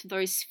both of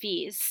those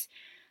spheres.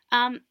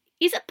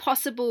 Is it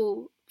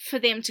possible for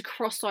them to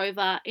cross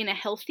over in a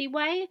healthy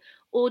way,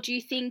 or do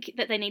you think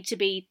that they need to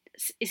be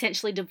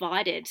essentially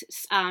divided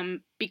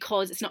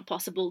because it's not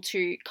possible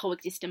to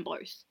coexist in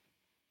both?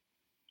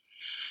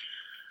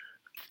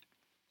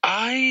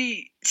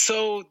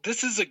 So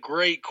this is a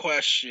great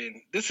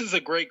question.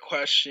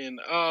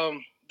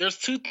 There's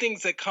two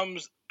things that come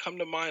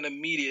to mind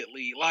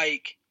immediately.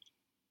 Like,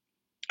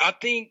 I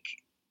think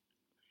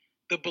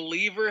the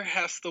believer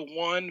has to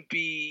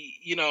be,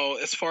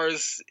 as far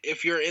as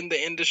if you're in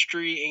the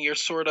industry and you're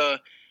sort of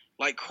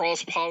like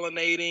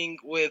cross-pollinating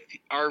with,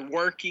 or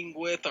working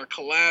with, or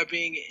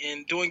collabing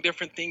and doing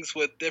different things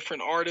with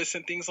different artists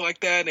and things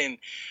like that. And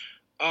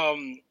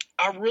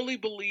I really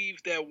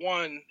believe that,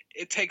 one,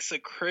 it takes a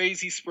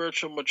crazy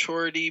spiritual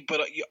maturity,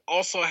 but you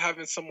also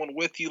having someone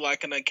with you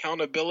like an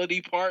accountability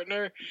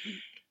partner. Mm-hmm.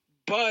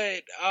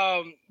 But,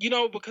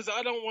 because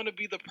I don't want to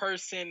be the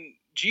person.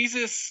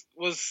 Jesus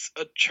was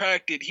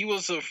attracted. He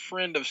was a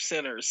friend of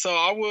sinners. So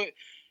I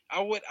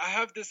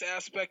have this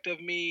aspect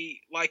of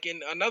me, like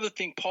in another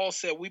thing Paul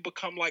said, we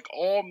become like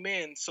all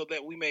men so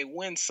that we may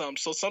win some.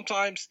 So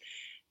sometimes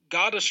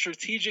God has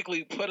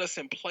strategically put us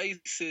in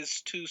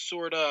places to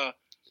sort of,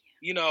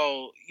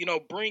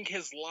 bring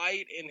his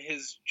light and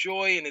his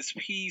joy and his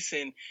peace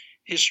and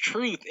his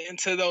truth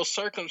into those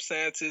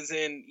circumstances.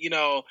 And,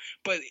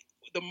 but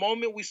the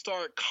moment we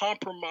start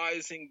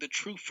compromising the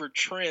truth for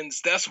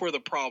trends, that's where the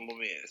problem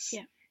is.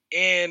 Yeah.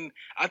 And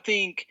I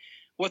think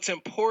what's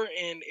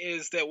important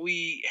is that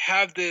we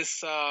have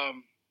this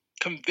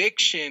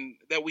conviction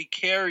that we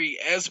carry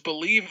as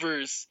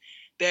believers,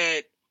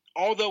 that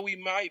although we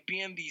might be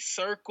in these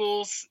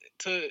circles,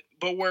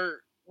 but we're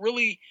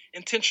really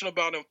intentional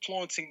about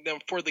influencing them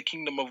for the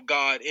kingdom of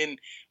God. And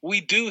we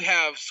do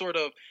have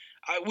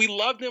we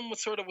love them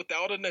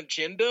without an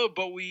agenda,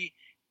 but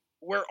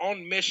we're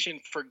on mission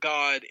for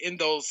God in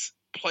those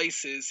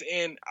places.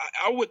 And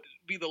I would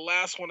be the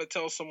last one to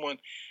tell someone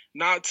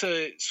not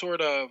to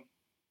sort of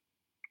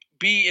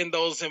be in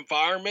those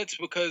environments,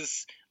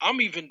 because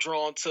I'm even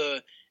drawn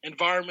to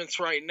environments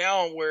right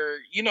now where,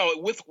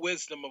 with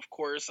wisdom, of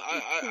course,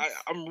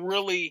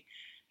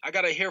 I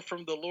got to hear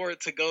from the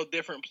Lord to go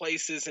different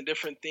places and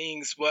different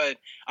things, but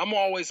I'm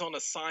always on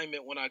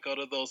assignment when I go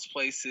to those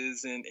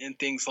places and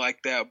things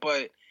like that.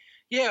 But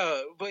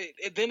yeah, but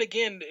then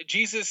again,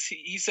 Jesus,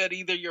 he said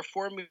either you're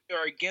for me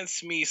or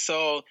against me.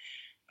 So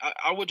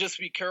I would just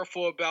be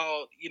careful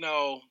about,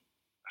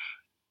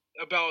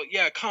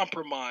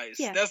 compromise.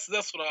 Yeah. That's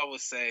what I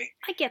would say.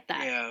 I get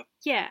that.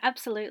 Yeah,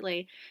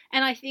 absolutely.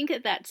 And I think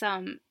that's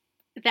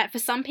that for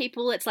some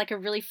people it's like a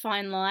really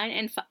fine line,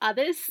 and for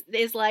others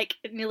there's like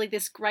nearly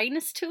this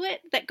grayness to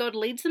it that God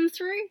leads them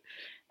through.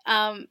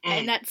 I'm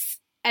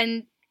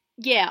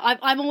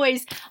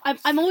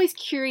always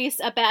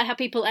curious about how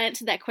people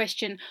answer that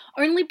question,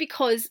 only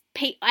because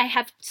I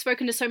have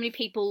spoken to so many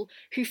people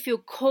who feel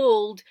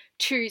called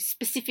to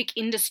specific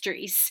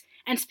industries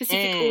and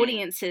specific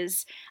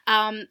audiences.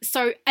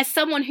 So as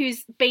someone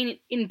who's been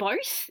in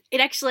both,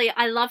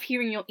 I love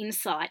hearing your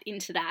insight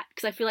into that,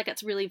 because I feel like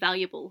that's really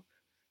valuable.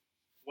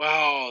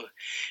 Wow.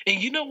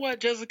 And you know what,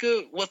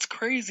 Jessica? What's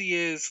crazy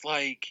is,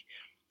 like,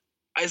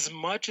 as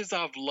much as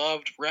I've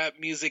loved rap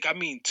music, I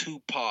mean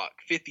Tupac,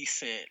 50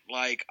 Cent,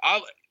 like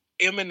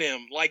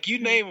Eminem, like you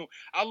name them.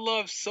 I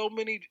love so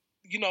many,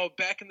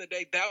 back in the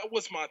day, that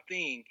was my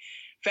thing.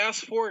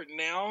 Fast forward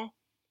now,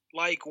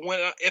 like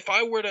if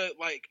I were to,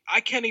 like,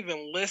 I can't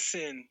even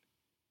listen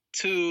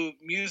to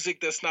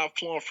music that's not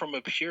flowing from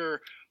a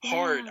pure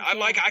heart.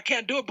 I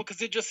can't do it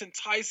because it just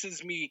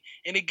entices me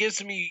and it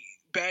gives me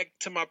back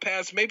to my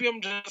past. Maybe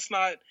I'm just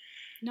not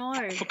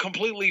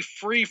completely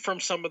free from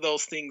some of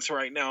those things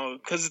right now,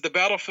 because the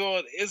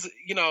battlefield is,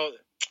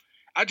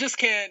 I just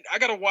can't. I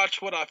gotta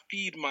watch what I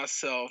feed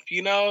myself,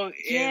 I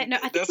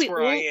think that's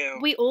where I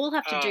am. We all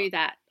have to do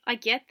that. I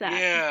get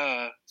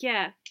that.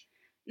 Yeah.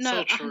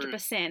 No, so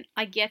 100%.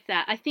 I get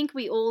that. I think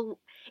we all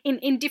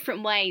in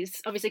different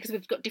ways, obviously, because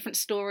we've got different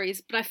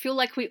stories, but I feel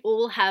like we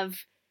all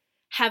have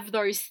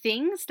those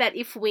things that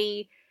if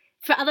we,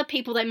 for other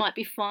people, they might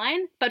be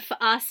fine, but for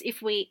us,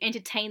 if we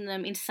entertain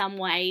them in some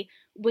way,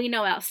 we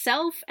know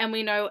ourselves and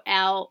we know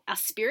our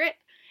spirit.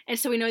 And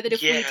so we know that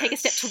if we take a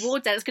step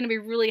towards that, it's going to be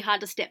really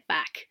hard to step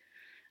back.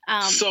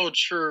 So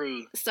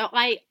true. So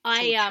I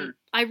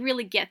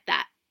really get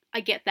that. I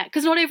get that.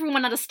 Because not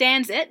everyone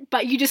understands it,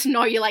 but you just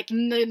know, you're like,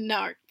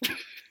 no.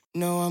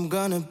 No, I'm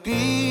gonna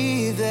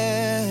be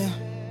there,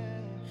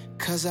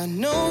 'cause I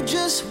know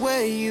just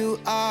where you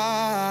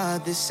are.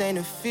 This ain't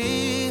a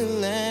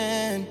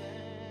feeling.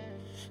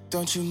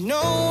 Don't you know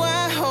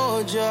I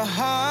hold your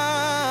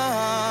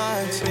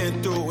heart?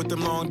 Been through it with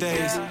them long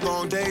days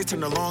turn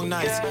to long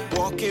nights.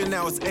 Walk in,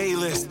 now it's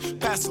A-list.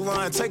 Pass the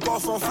line, take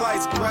off on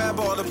flights. Grab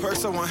all the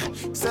perks I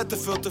want, set the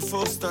filter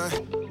full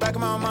stunt. Back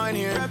of my mind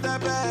here, grab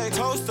that bag.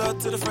 Toast up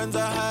to the friends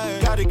I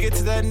had. Gotta get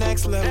to that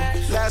next level.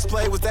 Last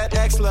play was that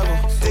X level.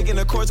 Digging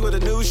the courts with a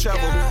new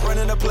shovel.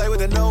 Running a play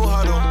with a no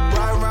huddle.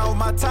 Riding around with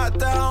my top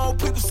down.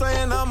 People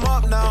saying I'm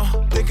up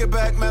now. Thinking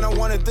back, man, I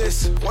wanted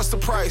this. What's the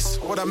price?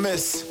 What I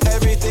miss?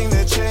 Everything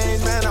that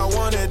changed, man, I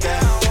wanted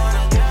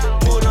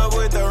that. Pulled up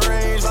with the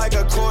range like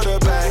a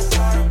quarterback.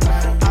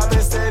 I've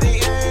been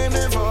steady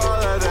aiming for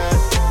all of that.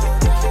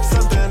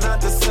 Something not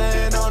the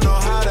same, don't know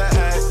how to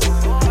act.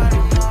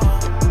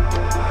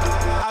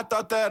 I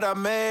thought that I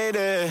made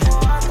it.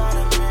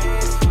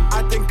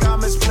 I think I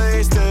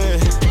misplaced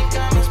it.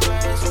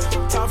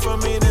 Time for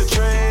me to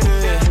trade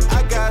it.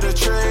 I gotta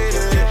trade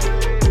it.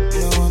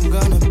 No, I'm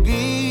gonna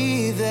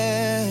be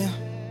there,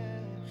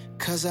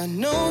 'cause I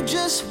know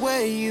just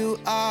where you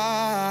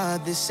are.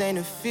 This ain't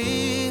a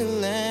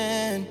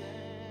feeling.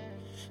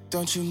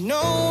 Don't you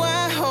know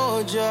I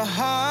hold your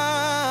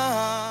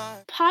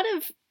heart? Part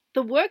of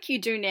the work you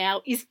do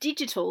now is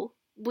digital,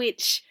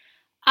 which,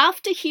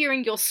 after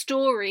hearing your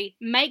story,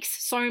 makes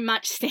so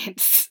much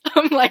sense.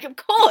 I'm like, of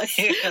course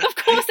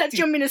that's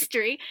your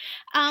ministry.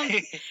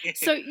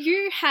 So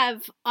you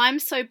have I'm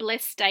So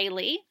Blessed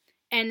Daily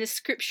and the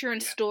Scripture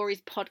and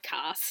Stories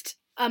podcast,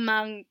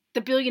 among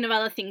the billion of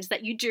other things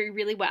that you do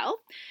really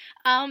well.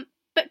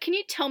 But can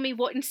you tell me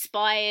what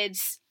inspired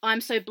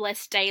I'm So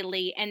Blessed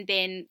Daily, and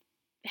then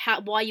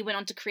why you went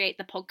on to create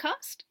the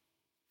podcast?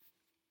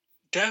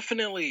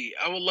 Definitely.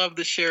 I would love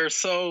to share.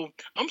 So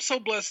I'm So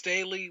Blessed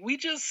Daily.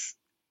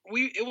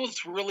 It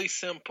was really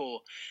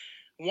simple.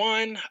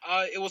 One,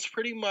 it was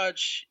pretty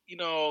much,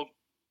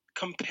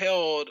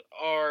 compelled,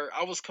 or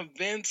I was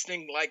convinced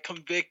and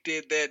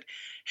convicted that,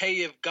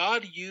 hey, if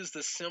God used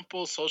a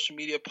simple social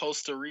media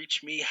post to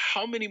reach me,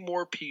 how many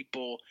more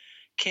people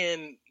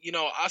can,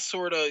 I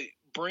sort of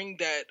bring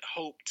that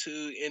hope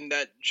to, and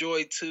that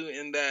joy to,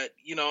 and that,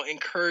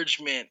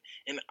 encouragement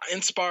and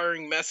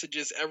inspiring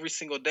messages every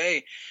single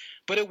day.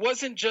 But it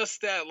wasn't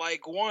just that.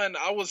 One,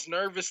 I was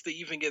nervous to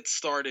even get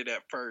started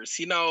at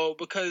first,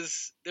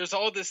 because there's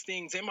all these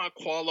things. Am I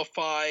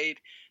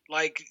qualified?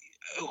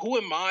 Who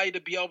am I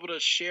to be able to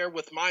share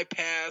with my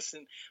past?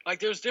 And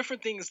there's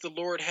different things the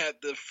Lord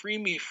had to free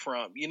me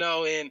from,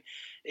 and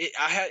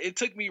it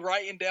took me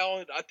writing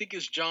down, I think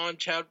it's John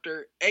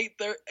chapter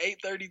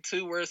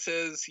 8:32, where it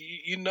says,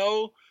 you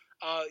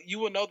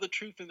will know the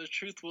truth, and the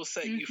truth will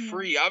set you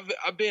free.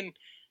 I've been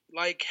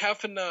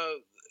having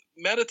to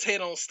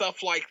meditate on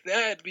stuff like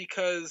that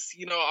because,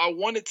 I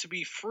wanted to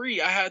be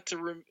free. I had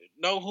to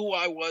know who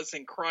I was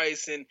in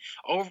Christ, and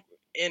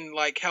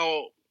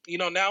how,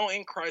 now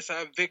in Christ I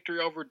have victory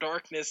over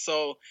darkness.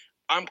 So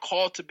I'm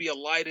called to be a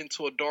light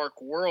into a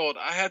dark world.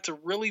 I had to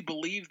really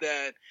believe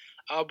that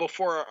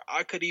before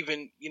I could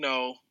even,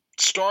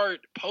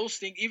 start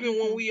posting. Even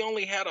when we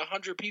only had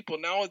 100 people,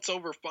 now it's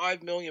over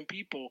 5 million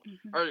people,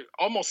 or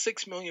almost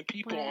 6 million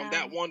people on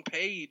that one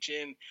page.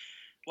 And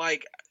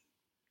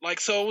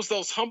so it was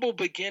those humble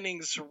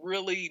beginnings,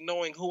 really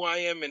knowing who I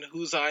am and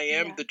whose I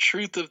am, the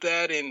truth of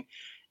that,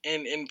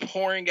 and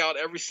pouring out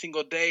every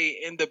single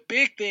day. And the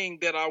big thing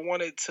that I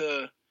wanted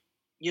to,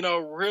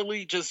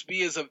 really just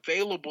be as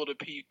available to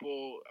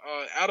people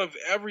out of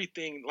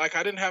everything. I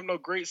didn't have no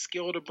great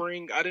skill to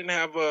bring. I didn't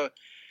have a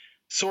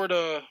sort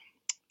of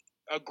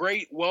a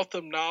great wealth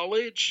of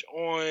knowledge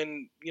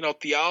on,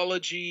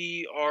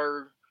 theology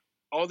or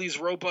all these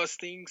robust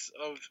things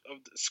of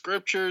the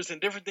scriptures and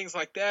different things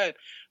like that.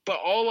 But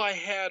all I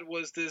had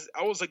was this.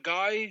 I was a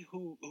guy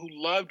who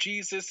loved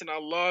Jesus, and I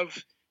love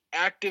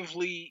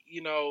actively,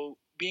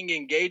 being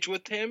engaged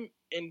with him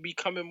and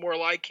becoming more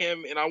like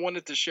him. And I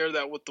wanted to share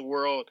that with the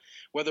world,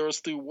 whether it was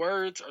through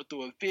words or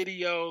through a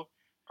video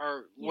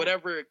or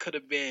whatever it could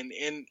have been.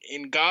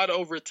 And God,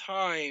 over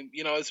time,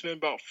 it's been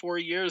about 4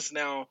 years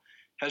now,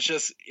 has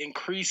just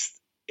increased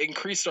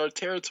our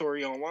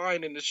territory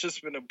online, and it's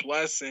just been a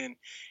blessing.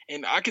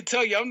 And I can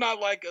tell you, I'm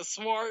not a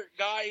smart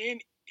guy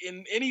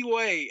in any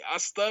way. I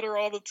stutter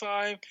all the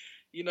time.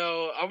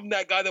 I'm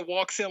that guy that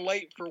walks in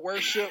late for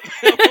worship.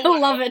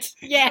 Love it.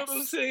 Yes. You know what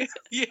I'm saying?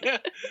 Yeah.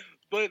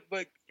 But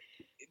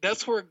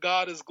that's where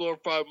God is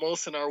glorified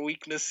most, in our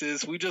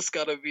weaknesses. We just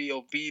got to be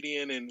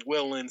obedient and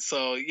willing.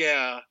 So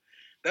yeah,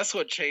 that's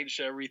what changed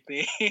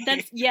everything.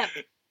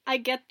 I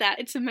get that.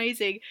 It's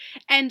amazing.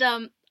 And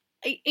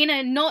in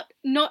a not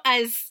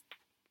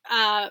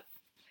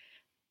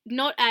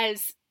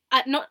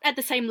at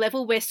the same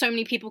level where so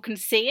many people can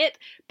see it,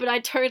 but I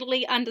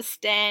totally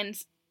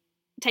understand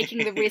taking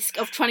the risk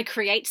of trying to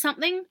create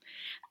something,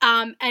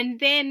 and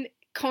then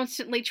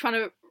constantly trying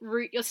to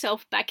root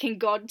yourself back in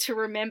God to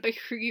remember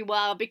who you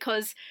are,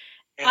 because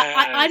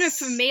I know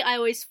for me, I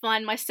always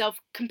find myself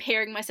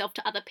comparing myself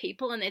to other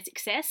people and their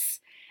success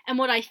and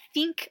what I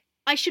think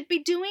I should be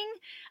doing.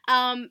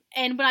 And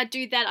when I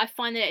do that, I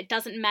find that it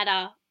doesn't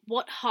matter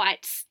what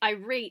heights I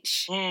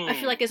reach. I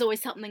feel like there's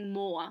always something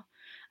more.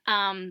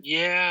 So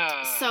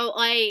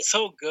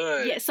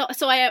good. Yeah.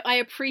 So I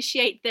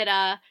appreciate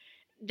that,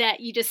 that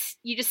you just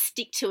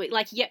stick to it.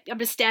 Like, yep, I'm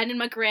just standing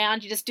my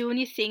ground. You're just doing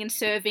your thing and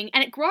serving,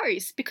 and it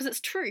grows because it's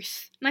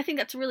truth. And I think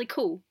that's really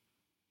cool.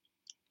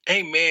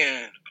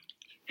 Amen.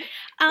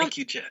 Thank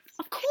you, Jess.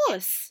 Of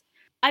course.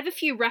 I have a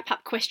few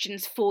wrap-up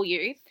questions for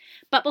you,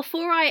 but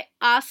before I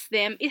ask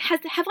them,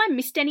 have I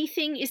missed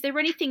anything? Is there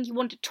anything you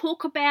want to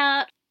talk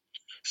about?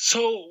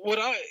 So what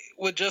I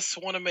would just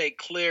want to make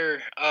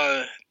clear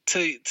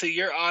to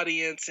your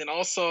audience, and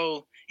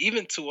also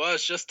even to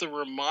us, just to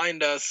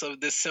remind us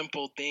of this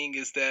simple thing,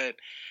 is that,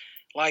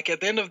 like,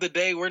 at the end of the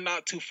day, we're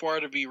not too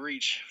far to be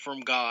reached from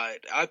God.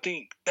 I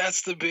think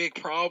that's the big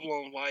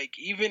problem. Like,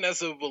 even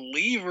as a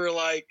believer,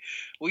 like,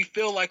 we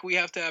feel like we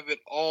have to have it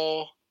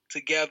all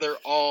together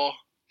all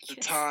the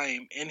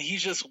time. And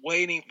he's just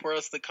waiting for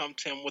us to come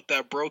to him with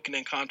that broken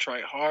and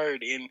contrite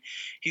heart. And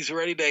he's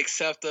ready to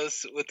accept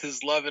us with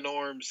his loving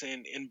arms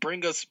and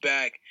bring us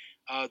back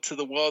to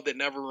the well that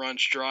never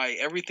runs dry.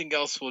 Everything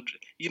else will,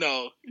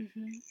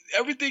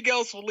 everything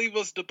else will leave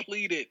us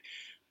depleted,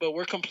 but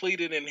we're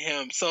completed in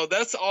him. So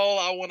that's all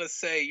I want to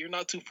say. You're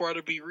not too far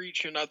to be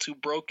reached. You're not too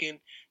broken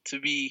to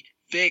be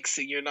fixed,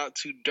 and you're not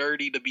too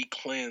dirty to be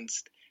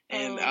cleansed.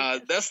 And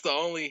that's the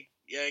only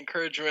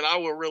encouragement I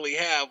would really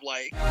have.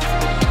 Like, you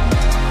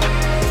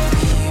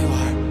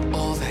are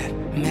all that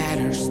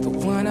matters, the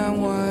one I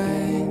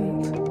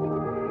want,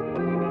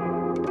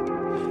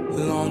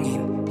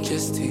 longing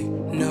just to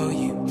know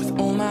you with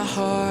all my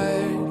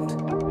heart.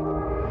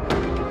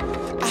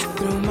 I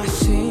throw my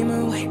shame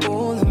away,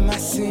 all of my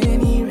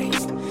sin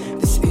erased.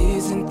 This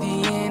isn't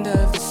the end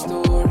of the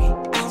story.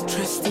 I'll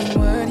trust in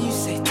what you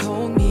say,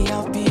 told me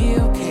I'll be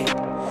okay.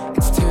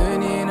 It's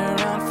turning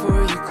around for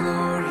your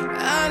glory.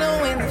 I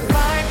know when the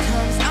fire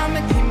comes,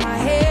 I'ma keep my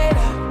head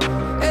up.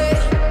 Hey,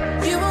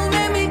 you won't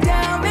let me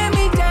down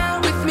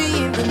with me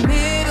in the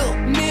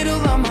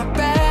middle of my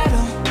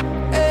battle.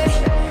 Hey,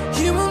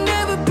 you will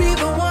never be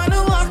the one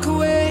to walk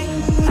away.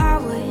 I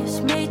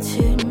was made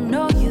to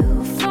know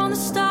you from the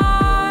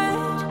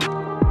start.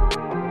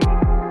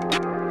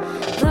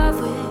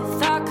 Love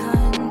without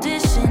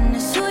condition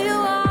is who you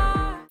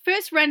are.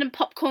 First random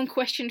popcorn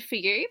question for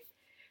you.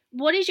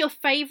 What is your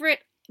favorite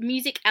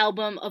music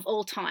album of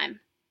all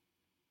time?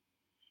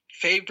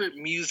 Favorite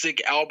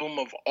music album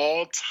of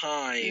all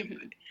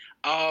time?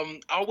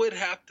 I would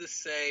have to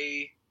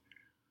say,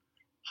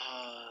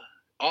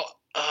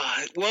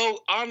 well,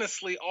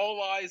 honestly,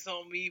 All Eyes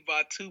on Me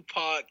by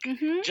Tupac,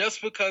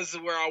 just because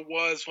of where I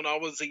was when I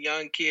was a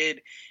young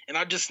kid, and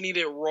I just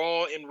needed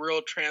raw and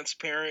real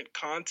transparent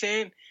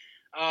content.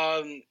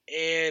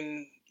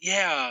 And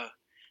yeah,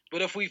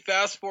 but if we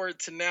fast forward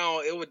to now,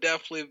 it would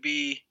definitely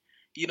be,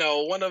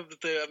 one of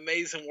the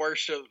amazing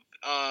worship.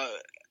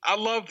 I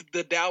love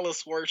the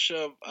Dallas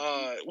worship.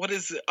 What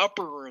is it?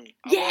 Upper Room.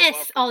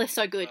 Yes. Oh, they're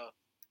so good.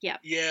 Yeah.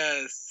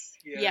 Yes.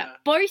 Yeah.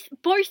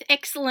 Both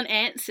excellent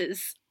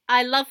answers.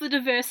 I love the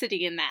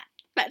diversity in that.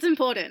 That's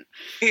important.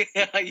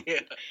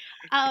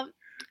 Yeah.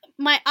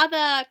 My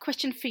other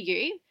question for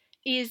you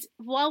is,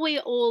 while we're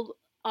all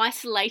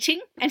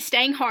isolating and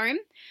staying home,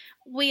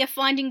 we are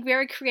finding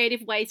very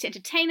creative ways to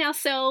entertain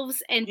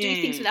ourselves and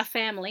do things with our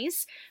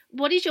families.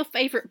 What is your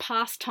favorite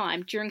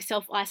pastime during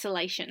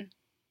self-isolation?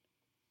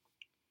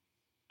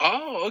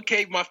 Oh,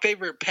 okay. My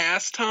favorite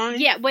pastime?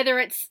 Yeah, whether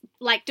it's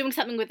like doing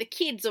something with the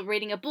kids or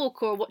reading a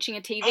book or watching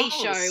a TV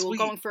show or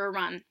going for a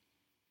run.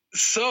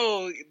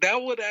 So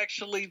that would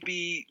actually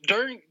be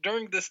during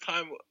this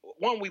time.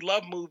 One, we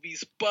love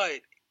movies,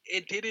 but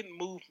it didn't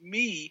move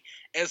me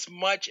as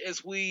much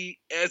as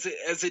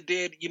it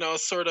did,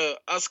 sort of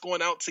us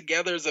going out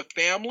together as a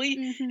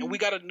family. And we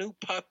got a new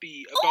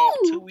puppy about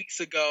 2 weeks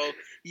ago.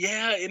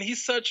 Yeah, and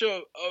he's such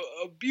a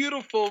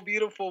beautiful,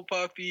 beautiful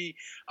puppy.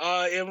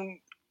 And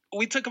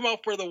we took him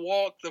out for the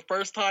walk the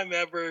first time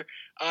ever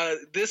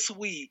this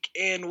week,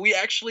 and we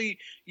actually,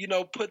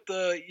 put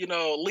the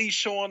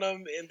leash on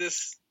him, and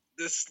this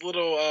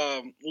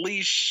little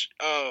leash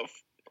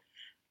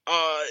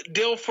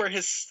deal for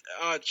his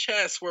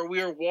chest where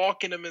we were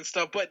walking him and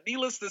stuff. But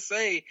needless to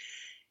say,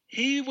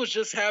 he was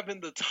just having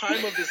the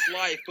time of his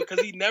life because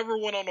he never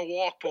went on a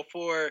walk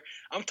before.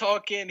 I'm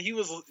talking, he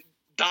was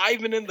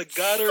diving in the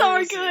gutters.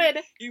 So good.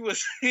 He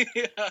was,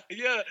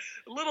 yeah,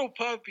 little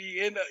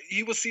puppy, and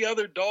he would see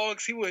other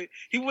dogs. He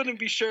wouldn't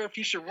be sure if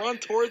he should run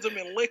towards them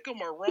and lick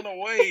them or run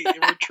away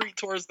and retreat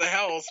towards the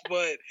house.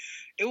 But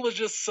it was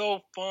just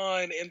so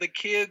fun, and the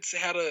kids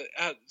had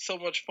so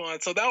much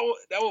fun. So that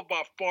would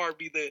by far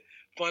be the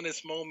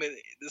funnest moment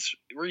this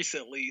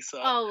recently.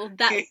 So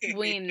that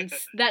wins.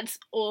 That's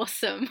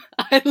awesome.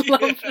 I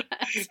love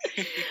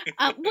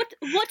that.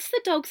 What's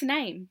the dog's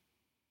name?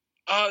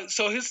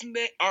 So his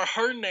name or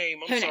her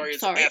name,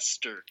 is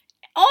Esther.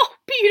 Oh,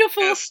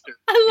 beautiful. Esther.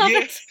 I love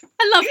it.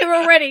 I love her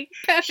already.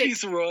 Perfect.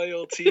 She's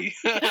royalty.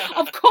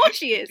 Of course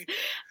she is.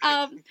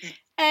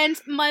 And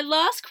my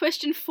last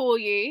question for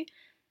you,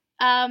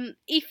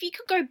 if you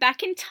could go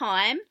back in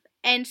time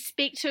and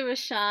speak to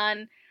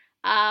Rashaan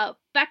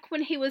back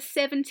when he was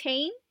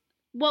 17,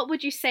 what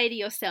would you say to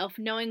yourself,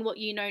 knowing what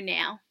you know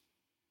now?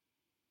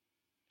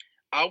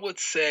 I would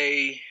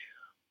say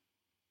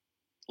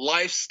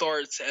life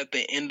starts at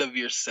the end of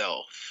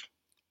yourself.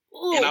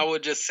 Ooh. And I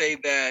would just say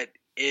that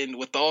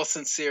with all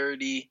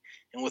sincerity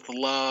and with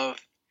love.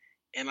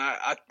 And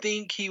I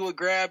think he would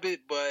grab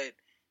it, but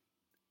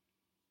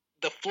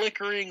the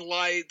flickering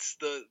lights,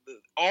 the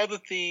all the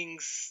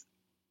things,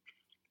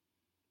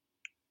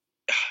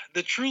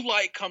 the true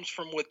light comes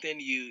from within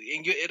you,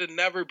 and it'll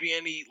never be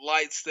any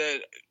lights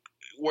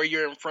where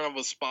you're in front of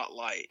a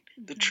spotlight.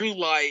 Mm-hmm. The true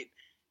light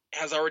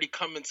has already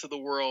come into the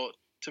world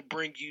to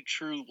bring you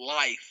true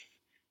life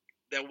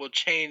that will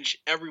change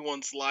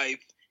everyone's life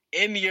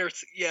in your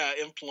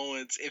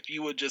influence if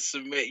you would just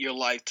submit your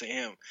life to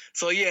him.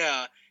 So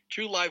yeah,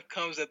 true life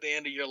comes at the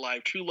end of your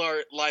life. True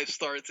life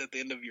starts at the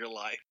end of your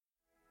life.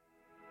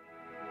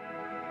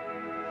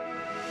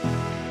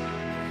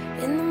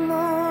 In the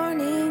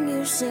morning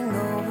you sing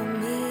over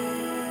me,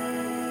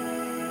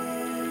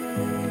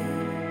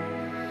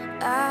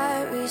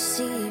 I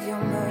receive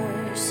your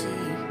mercy.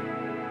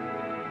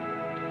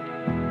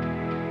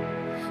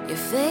 Your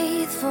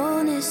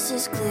faithfulness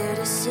is clear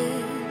to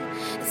see.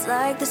 It's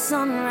like the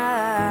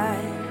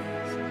sunrise,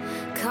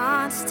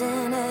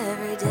 constant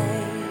every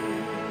day.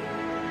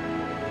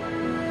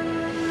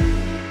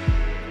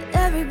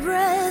 Every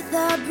breath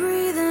I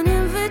breathe an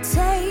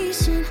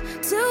invitation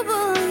to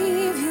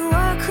believe you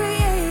are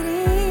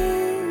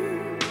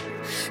creating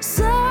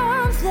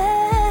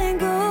something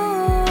good.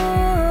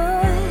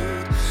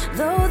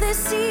 Though this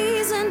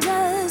season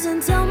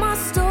doesn't tell my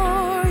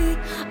story,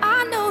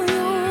 I know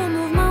you'll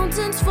move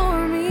mountains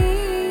for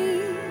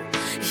me.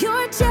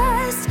 You're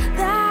just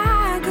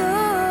that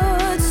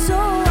good. So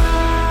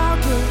I'll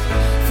give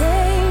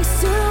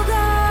thanks to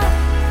God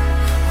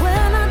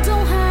when I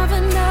don't have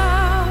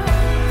enough,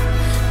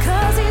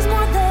 'cause he's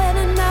more than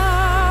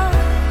enough,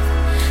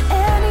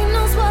 and he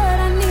knows what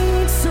I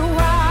need. So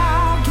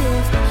I'll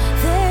give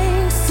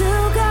thanks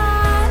to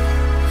God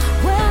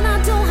when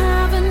I don't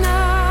have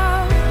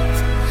enough,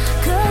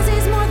 'cause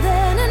he's more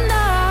than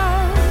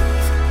enough,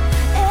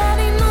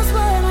 and he knows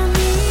what I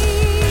need.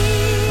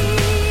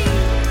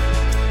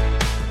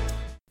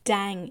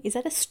 Dang, is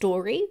that a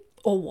story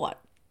or what?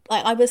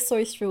 Like, I was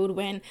so thrilled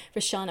when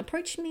Rashaan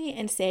approached me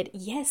and said,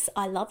 yes,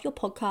 I love your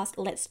podcast,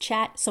 let's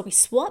chat. So we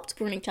swapped,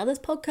 we're on each other's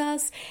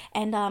podcasts,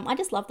 and I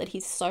just love that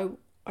he's so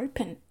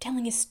open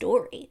telling his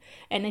story,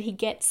 and that he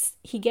gets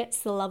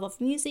the love of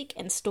music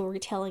and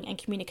storytelling and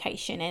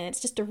communication, and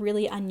it's just a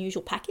really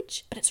unusual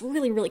package, but it's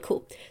really, really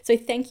cool. So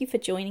thank you for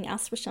joining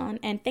us, Rashaan,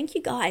 and thank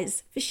you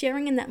guys for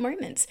sharing in that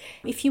moment.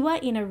 If you are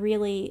in a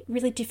really,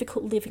 really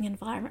difficult living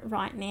environment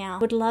right now, I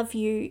would love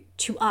you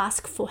to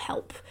ask for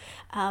help.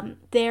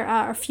 There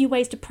are a few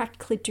ways to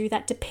practically do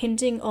that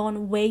depending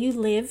on where you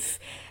live.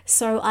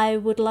 So I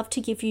would love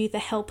to give you the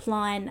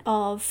helpline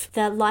of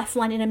the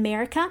Lifeline in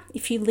America.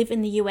 If you live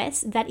in the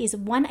US, that is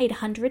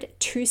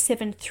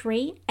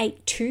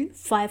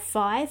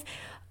 1-800-273-8255.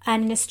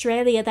 And in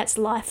Australia, that's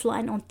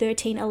Lifeline on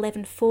 13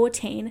 11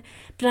 14.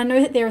 But I know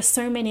that there are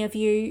so many of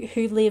you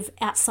who live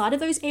outside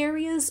of those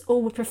areas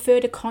or would prefer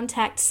to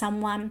contact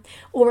someone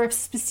or a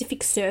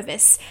specific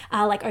service,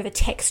 like over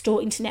text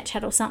or internet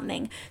chat or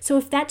something. So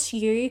if that's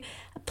you,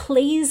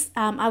 please,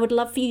 I would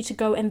love for you to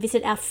go and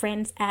visit our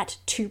friends at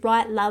To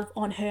Write Love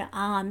on Her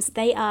Arms.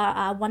 They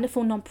are a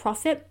wonderful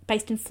nonprofit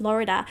based in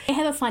Florida. They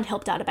have a Find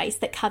Help database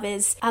that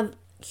covers a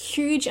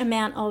huge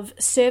amount of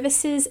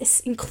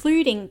services,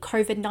 including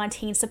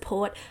COVID-19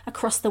 support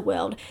across the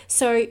world.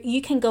 So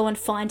you can go and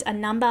find a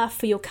number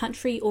for your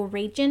country or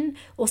region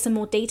or some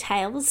more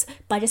details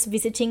by just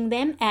visiting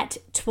them at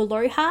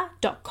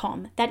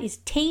twaloha.com. That is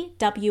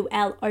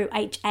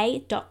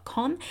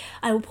TWLOHA.com.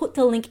 I will put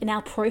the link in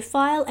our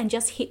profile and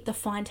just hit the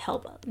Find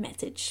Help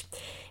message.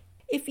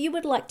 If you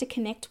would like to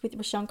connect with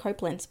Rashaan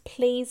Copeland,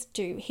 please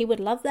do. He would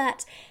love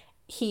that.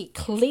 He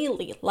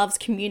clearly loves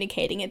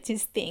communicating, it's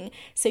his thing.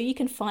 So you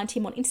can find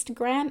him on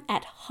Instagram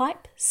at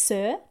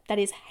HypeSir, that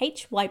is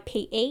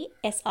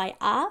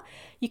HYPESIR.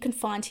 You can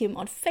find him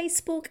on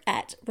Facebook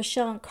at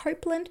Rashaan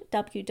Copeland,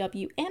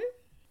 WWM.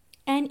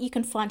 And you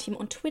can find him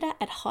on Twitter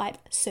at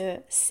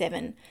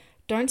HypeSir7.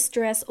 Don't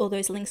stress, all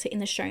those links are in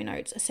the show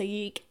notes so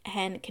you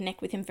can connect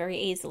with him very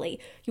easily.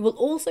 You will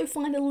also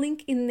find a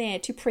link in there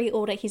to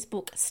pre-order his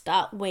book,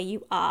 Start Where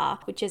You Are,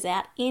 which is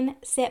out in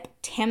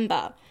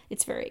September.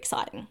 It's very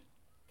exciting.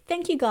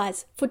 Thank you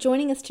guys for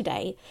joining us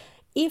today.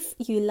 If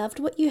you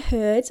loved what you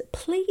heard,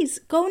 please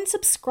go and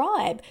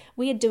subscribe.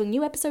 We are doing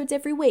new episodes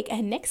every week,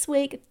 and next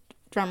week,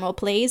 drumroll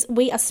please,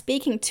 we are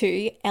speaking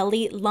to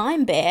Ellie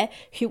Limebear,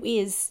 who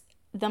is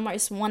the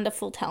most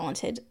wonderful,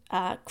 talented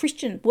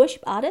Christian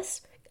worship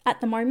artist at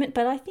the moment.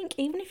 But I think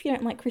even if you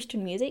don't like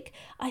Christian music,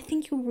 I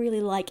think you'll really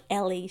like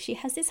Ellie. She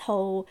has this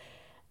whole,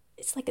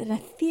 it's like an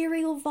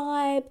ethereal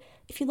vibe.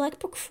 If you like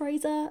Brooke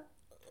Fraser,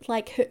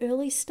 like her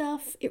early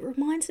stuff, it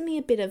reminds me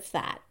a bit of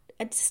that.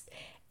 It's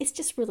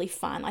just really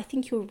fun. I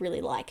think you'll really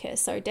like her.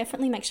 So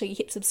definitely make sure you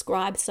hit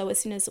subscribe so as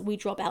soon as we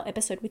drop our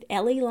episode with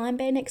Ellie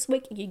Limebear next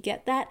week, you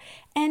get that.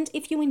 And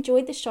if you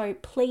enjoyed the show,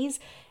 please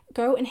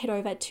go and head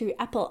over to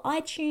Apple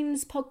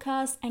iTunes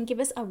podcast and give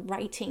us a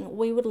rating.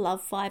 We would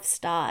love 5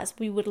 stars.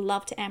 We would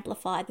love to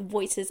amplify the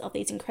voices of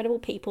these incredible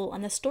people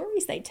and the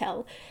stories they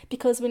tell,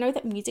 because we know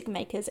that music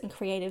makers and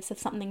creatives have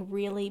something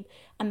really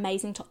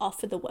amazing to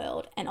offer the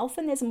world. And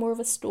often there's more of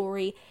a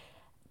story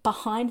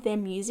behind their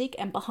music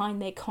and behind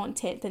their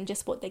content than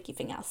just what they're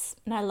giving us.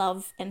 And I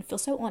love and feel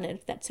so honored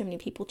that so many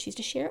people choose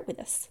to share it with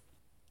us.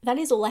 That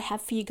is all I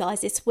have for you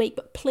guys this week,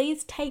 but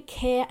please take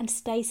care and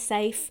stay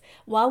safe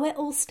while we're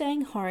all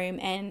staying home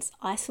and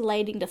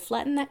isolating to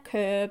flatten that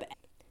curve.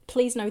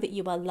 Please know that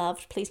you are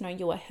loved, please know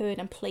you are heard,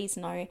 and please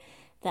know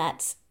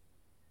that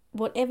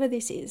whatever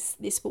this is,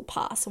 this will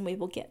pass and we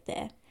will get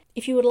there.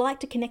 If you would like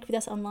to connect with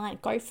us online,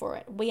 go for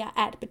it. We are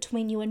at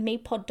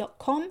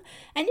betweenyouandmepod.com,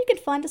 and you can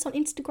find us on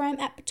Instagram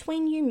at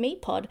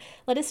betweenyoumepod.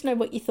 Let us know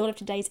what you thought of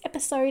today's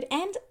episode,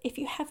 and if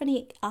you have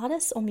any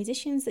artists or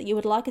musicians that you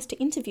would like us to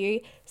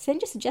interview,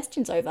 send your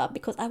suggestions over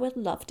because I would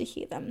love to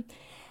hear them.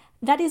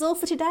 That is all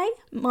for today.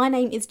 My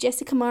name is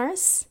Jessica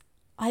Morris.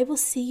 I will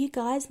see you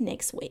guys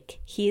next week.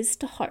 Here's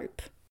to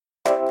hope.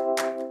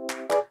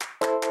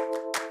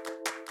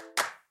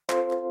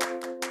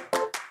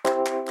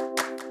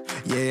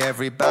 Yeah,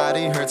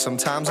 everybody hurts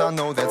sometimes, I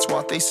know that's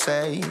what they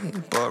say.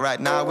 But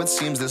right now it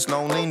seems this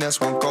loneliness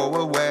won't go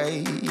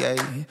away. Yeah.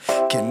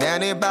 Can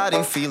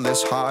anybody feel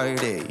this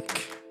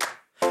heartache?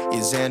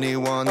 Is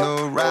anyone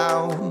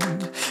around?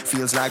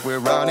 Feels like we're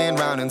running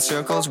round in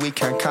circles, we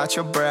can't catch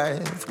a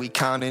breath. We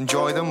can't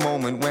enjoy the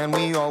moment when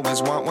we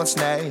always want what's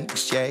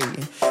next, yeah.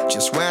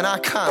 Just when I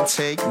can't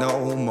take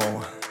no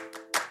more,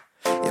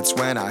 it's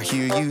when I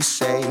hear you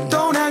say,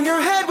 don't hang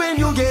your head when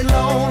you get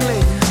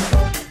lonely.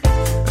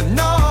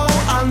 No,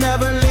 I'll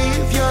never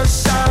leave your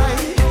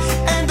side.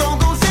 And don't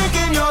go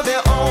thinking you're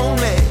the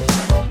only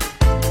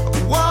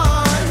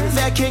one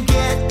that can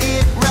get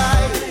it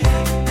right.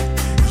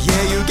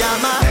 Yeah, you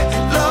got my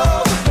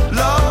love,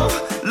 love,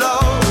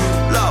 love,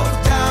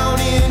 love down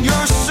in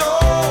your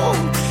soul.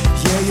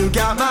 Yeah, you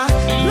got my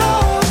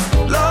love,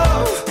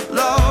 love,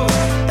 love,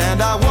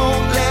 and I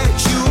won't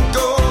let you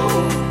go.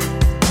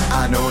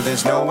 I know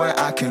there's nowhere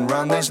I can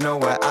run, there's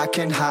nowhere I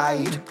can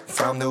hide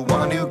from the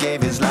one who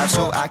gave his life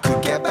so I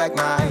could get back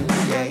mine,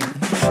 yeah.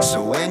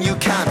 So when you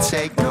can't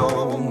take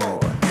no more,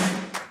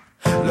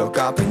 look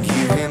up and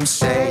hear him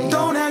say,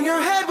 don't hang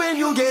your head when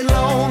you get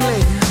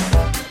lonely.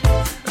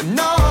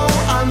 No,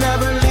 I'll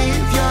never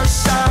leave your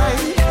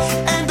side.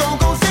 And don't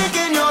go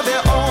thinking you're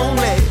the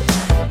only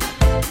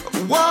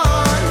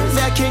one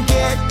that can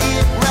get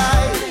it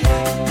right.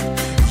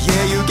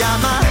 Yeah, you got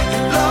my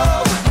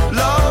love,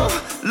 love,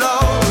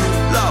 love,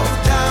 love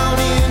down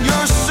in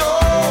your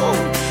soul.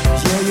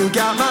 Yeah, you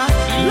got my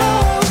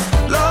love,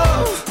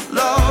 love,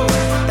 love,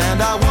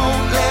 and I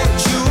won't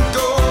let you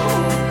go.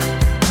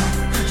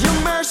 Your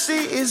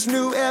mercy is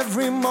new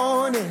every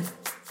morning.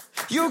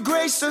 Your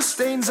grace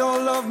sustains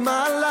all of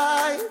my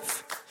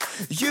life.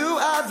 You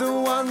are the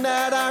one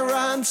that I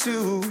run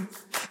to.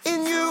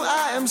 In you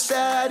I am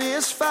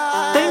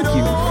satisfied. Thank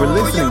you for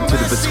listening to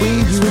the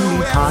Between You and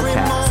Me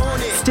podcast.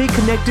 Stay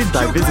connected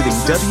by visiting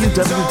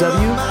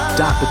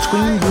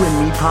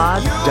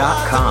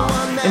www.betweenyouandmepod.com.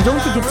 And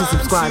don't forget to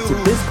subscribe to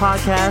this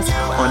podcast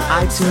on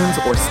iTunes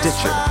or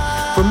Stitcher.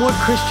 For more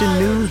Christian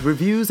news,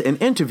 reviews,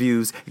 and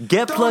interviews,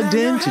 get plugged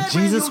in to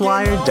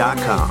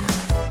JesusWire.com.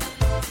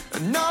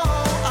 No.